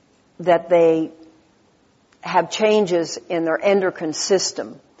that they have changes in their endocrine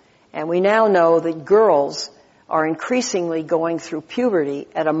system. And we now know that girls are increasingly going through puberty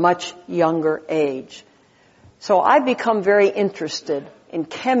at a much younger age. So I've become very interested in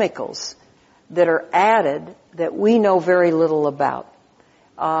chemicals that are added that we know very little about.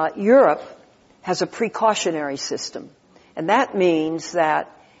 Europe has a precautionary system, and that means that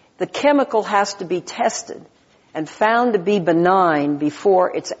the chemical has to be tested and found to be benign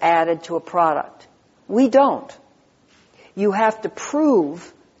before it's added to a product. We don't. You have to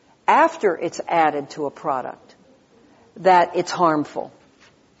prove after it's added to a product that it's harmful.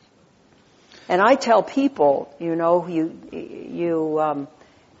 And I tell people, you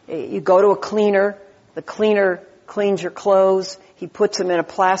go to a cleaner, the cleaner cleans your clothes, he puts them in a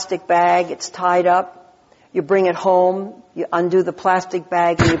plastic bag, it's tied up, you bring it home, you undo the plastic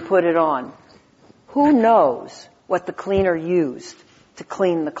bag and you put it on. Who knows what the cleaner used to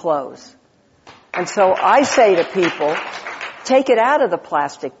clean the clothes? And so I say to people, take it out of the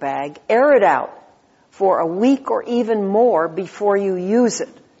plastic bag, air it out for a week or even more before you use it.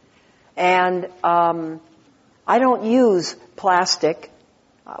 And I don't use plastic.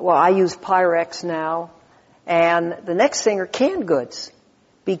 Well, I use Pyrex now. And the next thing are canned goods,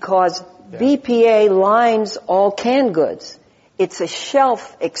 because BPA lines all canned goods. It's a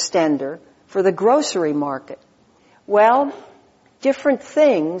shelf extender for the grocery market. Well, different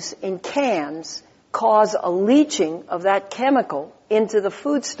things in cans cause a leaching of that chemical into the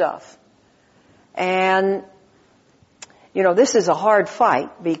foodstuff. And, this is a hard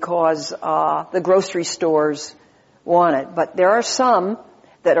fight because the grocery stores want it. But there are some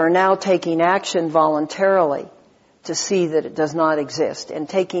that are now taking action voluntarily to see that it does not exist. And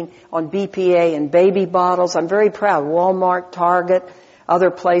taking on BPA in baby bottles, I'm very proud. Walmart, Target,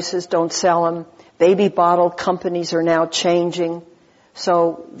 other places don't sell them. Baby bottle companies are now changing.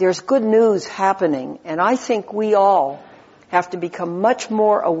 So there's good news happening. And I think we all have to become much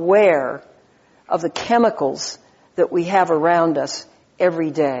more aware of the chemicals that we have around us every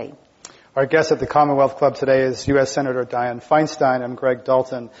day. Our guest at the Commonwealth Club today is U.S. Senator Dianne Feinstein. I'm Greg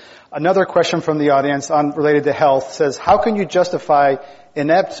Dalton. Another question from the audience related to health says, how can you justify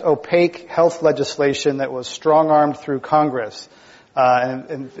inept, opaque health legislation that was strong-armed through Congress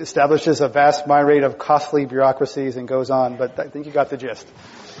and establishes a vast myriad of costly bureaucracies and goes on? But I think you got the gist.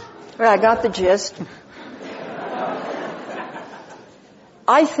 Well, I got the gist.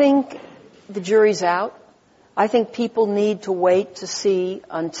 I think the jury's out. I think people need to wait to see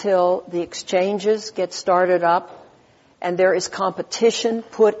until the exchanges get started up and there is competition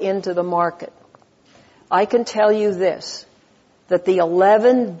put into the market. I can tell you this, that the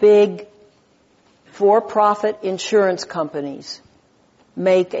 11 big for-profit insurance companies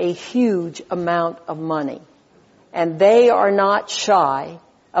make a huge amount of money, and they are not shy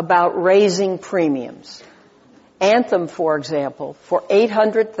about raising premiums. Anthem, for example, for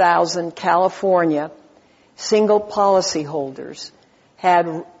 800,000 California single policyholders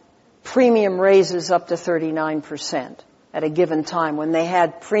had premium raises up to 39% at a given time when they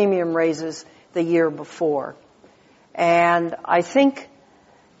had premium raises the year before. And I think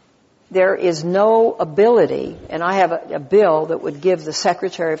there is no ability, and I have a bill that would give the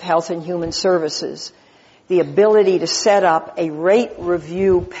Secretary of Health and Human Services the ability to set up a rate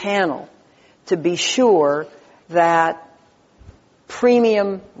review panel to be sure that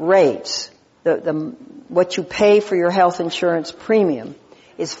premium rates, what you pay for your health insurance premium,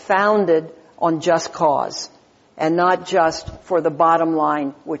 is founded on just cause and not just for the bottom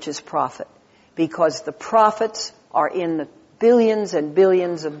line, which is profit. Because the profits are in the billions and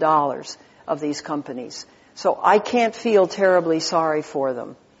billions of dollars of these companies. So I can't feel terribly sorry for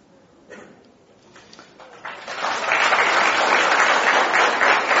them.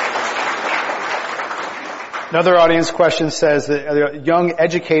 Another audience question says that a young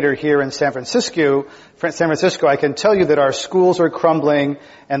educator here in San Francisco, I can tell you that our schools are crumbling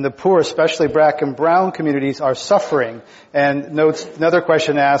and the poor, especially black and brown communities, are suffering. And notes, another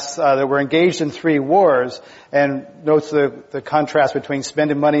question asks that we're engaged in 3 wars and notes the contrast between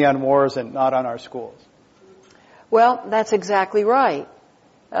spending money on wars and not on our schools. Well, that's exactly right.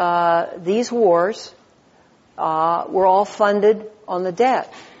 These wars were all funded on the debt.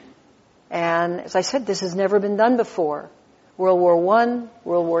 And as I said, this has never been done before. World War I,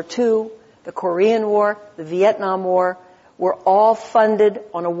 World War II, the Korean War, the Vietnam War were all funded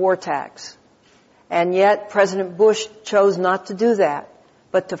on a war tax. And yet President Bush chose not to do that,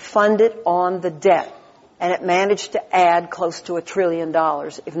 but to fund it on the debt. And it managed to add close to $1 trillion,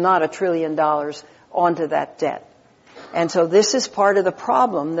 if not $1 trillion, onto that debt. And so this is part of the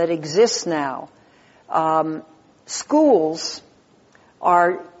problem that exists now. Schools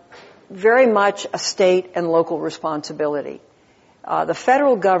are very much a state and local responsibility. The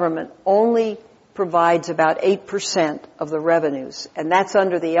federal government only provides about 8% of the revenues, and that's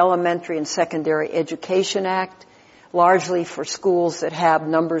under the Elementary and Secondary Education Act, largely for schools that have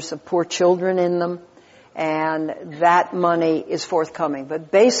numbers of poor children in them, and that money is forthcoming.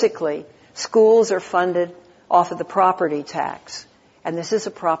 But basically, schools are funded off of the property tax, and this is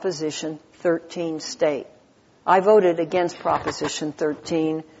a Proposition 13 state. I voted against Proposition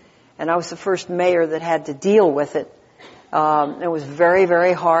 13, and I was the first mayor that had to deal with it. It was very,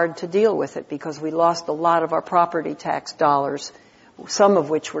 very hard to deal with it because we lost a lot of our property tax dollars, some of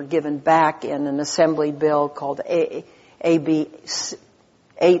which were given back in an assembly bill called AB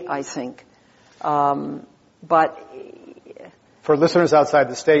 8, I think. But for listeners outside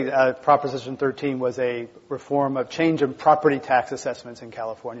the state, Proposition 13 was a reform of change in property tax assessments in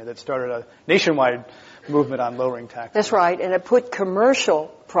California that started a nationwide movement on lowering taxes. That's right, and it put commercial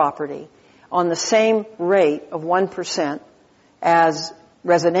property on the same rate of 1% as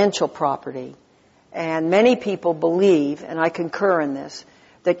residential property. And many people believe, and I concur in this,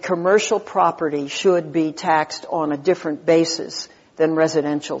 that commercial property should be taxed on a different basis than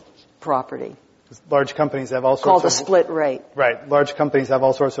residential property. Large companies have all sorts called a split rate. Right. Large companies have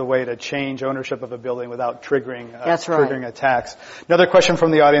all sorts of way to change ownership of a building without triggering a tax. Another question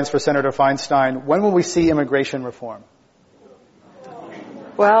from the audience for Senator Feinstein. When will we see immigration reform?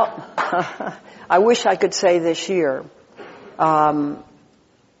 Well, I wish I could say this year. I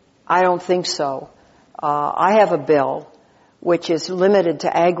don't think so. I have a bill which is limited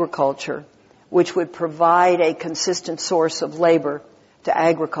to agriculture, which would provide a consistent source of labor to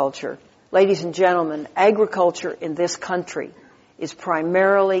agriculture. Ladies and gentlemen, agriculture in this country is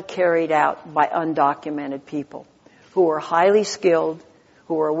primarily carried out by undocumented people who are highly skilled,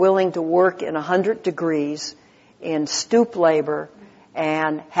 who are willing to work in 100 degrees in stoop labor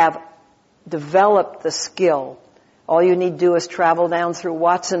and have developed the skill. All you need to do is travel down through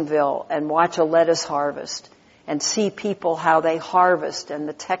Watsonville and watch a lettuce harvest and see people how they harvest and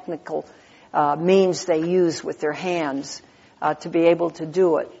the technical means they use with their hands to be able to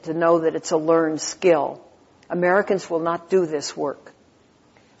do it, to know that it's a learned skill. Americans will not do this work.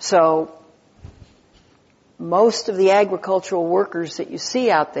 So most of the agricultural workers that you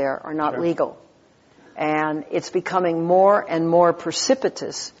see out there are not legal. And it's becoming more and more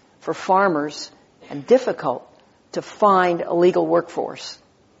precipitous for farmers and difficult to find a legal workforce.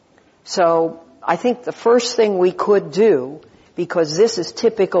 So I think the first thing we could do, because this is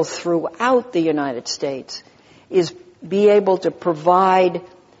typical throughout the United States, is be able to provide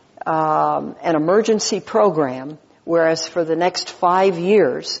an emergency program, whereas for the next 5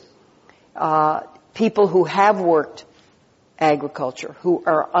 years, people who have worked agriculture, who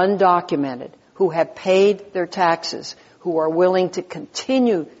are undocumented, who have paid their taxes, who are willing to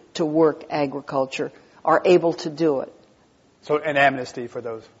continue to work agriculture, are able to do it. So an amnesty for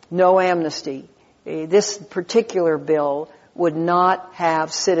those? No amnesty. This particular bill would not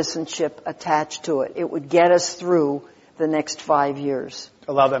have citizenship attached to it. It would get us through the next 5 years.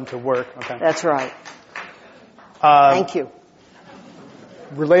 Allow them to work. Okay. That's right. Thank you.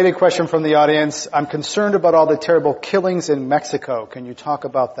 Related question from the audience. I'm concerned about all the terrible killings in Mexico. Can you talk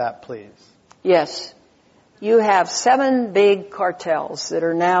about that, please? Yes. You have 7 big cartels that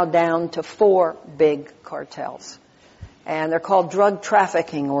are now down to 4 big cartels. And they're called drug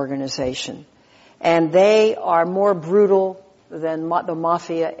trafficking organization. And they are more brutal than the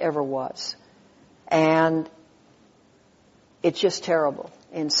mafia ever was. And it's just terrible.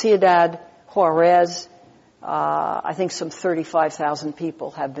 In Ciudad Juarez, I think some 35,000 people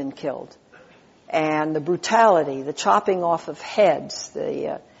have been killed. And the brutality, the chopping off of heads,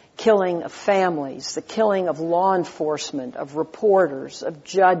 the killing of families, the killing of law enforcement, of reporters, of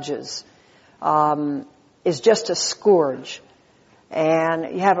judges, is just a scourge.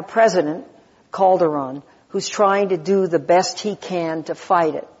 And you have a president, Calderon, who's trying to do the best he can to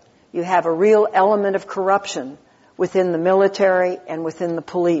fight it. You have a real element of corruption within the military and within the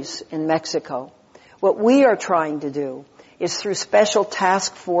police in Mexico. What we are trying to do is through special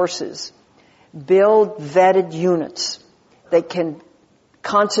task forces, build vetted units that can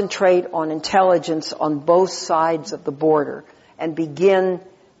concentrate on intelligence on both sides of the border and begin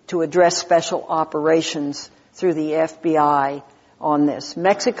to address special operations through the FBI on this.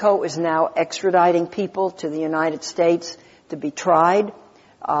 Mexico is now extraditing people to the United States to be tried.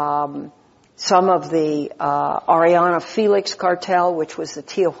 Some of the Ariana Felix cartel, which was the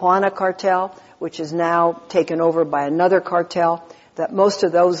Tijuana cartel, which is now taken over by another cartel, that most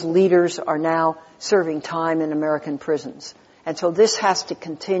of those leaders are now serving time in American prisons. And so this has to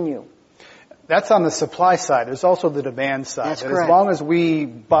continue. That's on the supply side. There's also the demand side. That's and correct. As long as we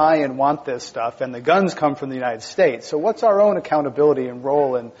buy and want this stuff, and the guns come from the United States, so what's our own accountability and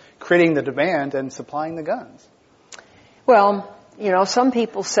role in creating the demand and supplying the guns? Well, some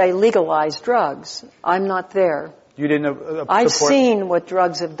people say legalize drugs. I'm not there. You didn't support... I've seen what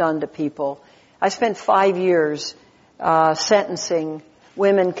drugs have done to people. I spent 5 years sentencing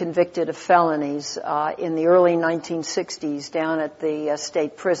women convicted of felonies in the early 1960s down at the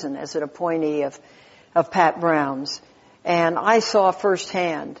state prison as an appointee of Pat Brown's. And I saw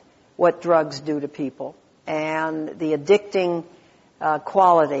firsthand what drugs do to people and the addicting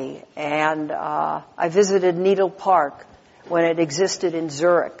quality. And I visited Needle Park when it existed in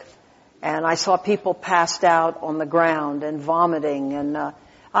Zurich. And I saw people passed out on the ground and vomiting. And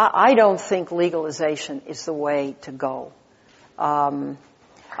I don't think legalization is the way to go.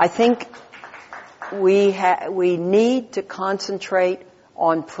 I think we need to concentrate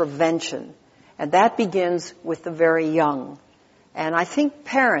on prevention, and that begins with the very young. And I think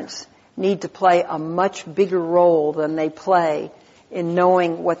parents need to play a much bigger role than they play in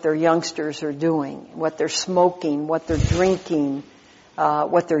knowing what their youngsters are doing, what they're smoking, what they're drinking,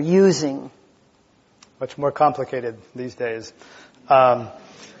 what they're using. Much more complicated these days.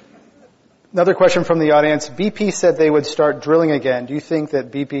 Another question from the audience. BP said they would start drilling again. Do you think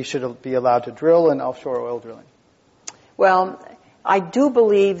that BP should be allowed to drill in offshore oil drilling? Well, I do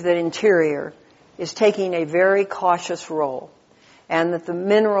believe that Interior is taking a very cautious role, and that the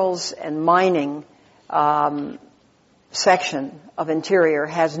minerals and mining section of Interior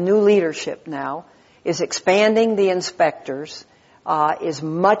has new leadership now, is expanding the inspectors, is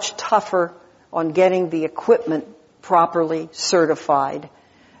much tougher on getting the equipment properly certified,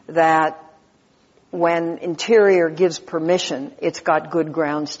 that when Interior gives permission, it's got good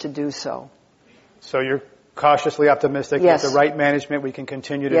grounds to do so. So you're cautiously optimistic Yes. with the right management we can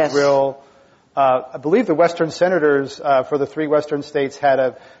continue to Yes. drill. I believe the Western senators for the 3 Western states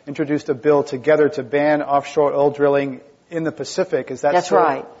had introduced a bill together to ban offshore oil drilling in the Pacific. Is that That's so?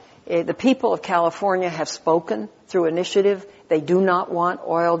 right. The people of California have spoken through initiative. They do not want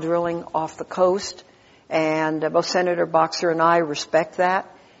oil drilling off the coast, and both Senator Boxer and I respect that.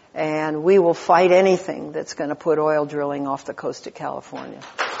 And we will fight anything that's going to put oil drilling off the coast of California.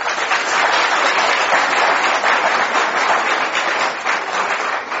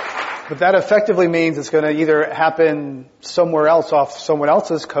 But that effectively means it's going to either happen somewhere else off someone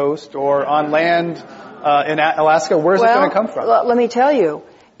else's coast or on land in Alaska. Where's it going to come from? Let me tell you,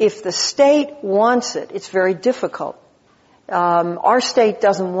 if the state wants it, it's very difficult. Our state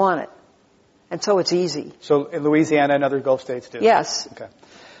doesn't want it. And so it's easy. So in Louisiana and other Gulf states do? Yes. Okay.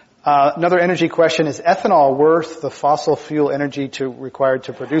 Another energy question, is ethanol worth the fossil fuel energy required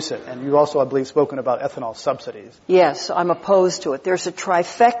to produce it? And you also, I believe, spoken about ethanol subsidies. Yes, I'm opposed to it. There's a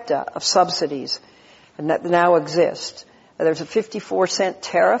trifecta of subsidies that now exist. There's a 54-cent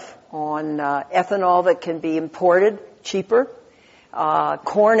tariff on ethanol that can be imported cheaper.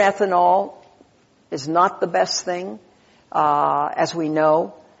 Corn ethanol is not the best thing, as we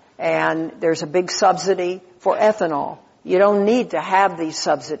know, and there's a big subsidy for ethanol. You don't need to have these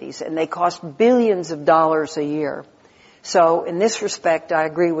subsidies, and they cost billions of dollars a year. So in this respect, I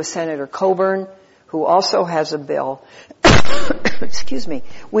agree with Senator Coburn, who also has a bill. Excuse me.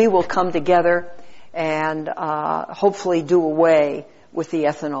 We will come together and hopefully do away with the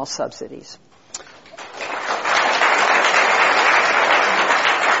ethanol subsidies.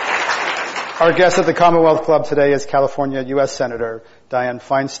 Our guest at the Commonwealth Club today is California U.S. Senator Dianne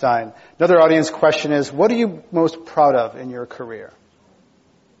Feinstein. Another audience question is, what are you most proud of in your career?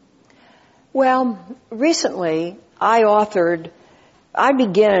 Well, recently I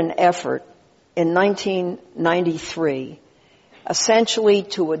began an effort in 1993 essentially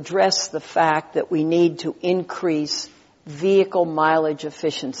to address the fact that we need to increase vehicle mileage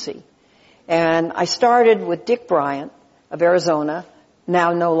efficiency. And I started with Dick Bryant of Arizona,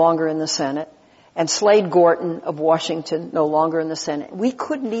 now no longer in the Senate, and Slade Gorton of Washington, no longer in the Senate. We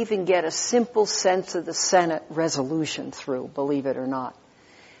couldn't even get a simple sense of the Senate resolution through, believe it or not.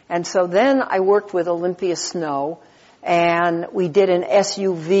 And so then I worked with Olympia Snowe, and we did an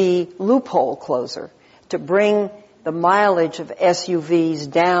SUV loophole closer to bring the mileage of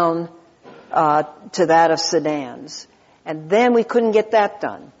SUVs down to that of sedans. And then we couldn't get that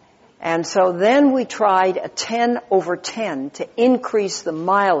done. And so then we tried a 10/10 to increase the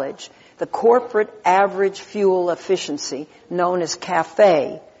mileage, the corporate average fuel efficiency, known as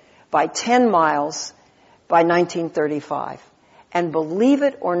CAFE, by 10 miles by 1935. And believe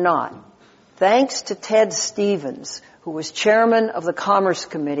it or not, thanks to Ted Stevens, who was chairman of the Commerce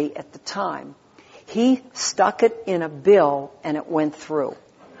Committee at the time, he stuck it in a bill and it went through.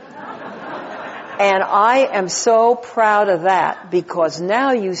 And I am so proud of that because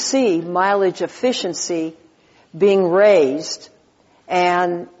now you see mileage efficiency being raised,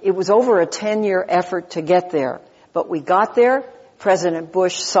 and it was over a 10-year effort to get there. But we got there, President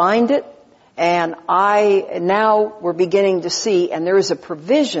Bush signed it, and now we're beginning to see, and there is a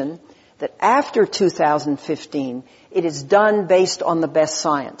provision that after 2015, it is done based on the best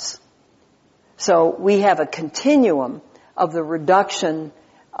science. So we have a continuum of the reduction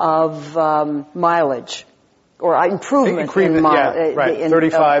of mileage, or improvement in mileage. Yeah, right,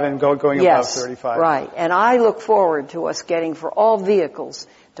 35 and going above 35. Right, and I look forward to us getting for all vehicles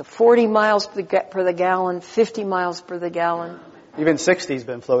to 40 miles per the gallon, 50 miles per the gallon. Even 60's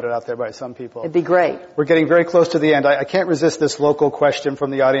been floated out there by some people. It'd be great. We're getting very close to the end. I can't resist this local question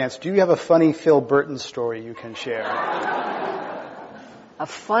from the audience. Do you have a funny Phil Burton story you can share? A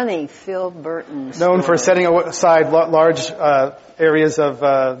funny Phil Burton story. Known for setting aside large areas of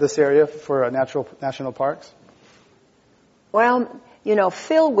this area for national parks? Well, you know,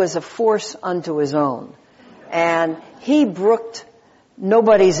 Phil was a force unto his own. And he brooked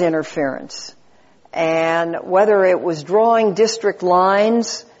nobody's interference. And whether it was drawing district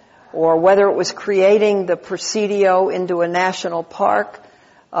lines or whether it was creating the Presidio into a national park,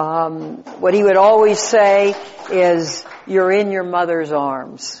 what he would always say is, "You're in your mother's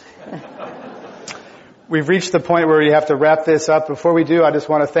arms." We've reached the point where we have to wrap this up. Before we do, I just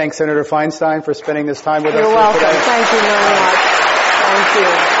want to thank Senator Feinstein for spending this time with us You're welcome. today. Thank you very much. Thank you.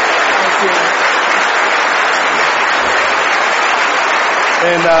 Thank you.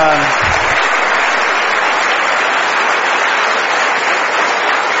 And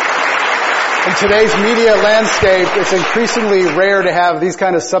in today's media landscape, it's increasingly rare to have these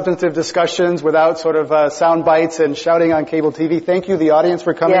kind of substantive discussions without sort of sound bites and shouting on cable TV. Thank you, the audience,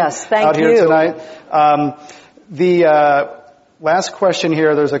 for coming out here tonight. The last question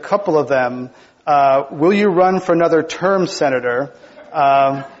here, there's a couple of them. Will you run for another term, Senator?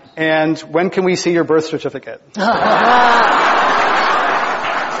 And when can we see your birth certificate?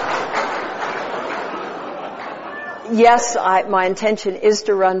 Yes, my intention is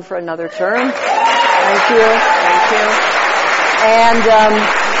to run for another term. Thank you. And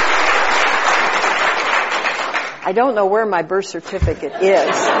I don't know where my birth certificate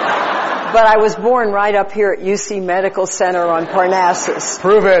is, but I was born right up here at UC Medical Center on Parnassus.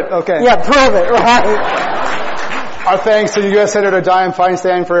 Prove it. Okay. Yeah, prove it. Right. Our thanks to U.S. Senator Dianne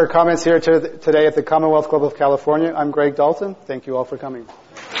Feinstein for her comments here today at the Commonwealth Club of California. I'm Greg Dalton. Thank you all for coming.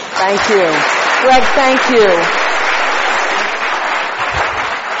 Thank you. Greg, thank you.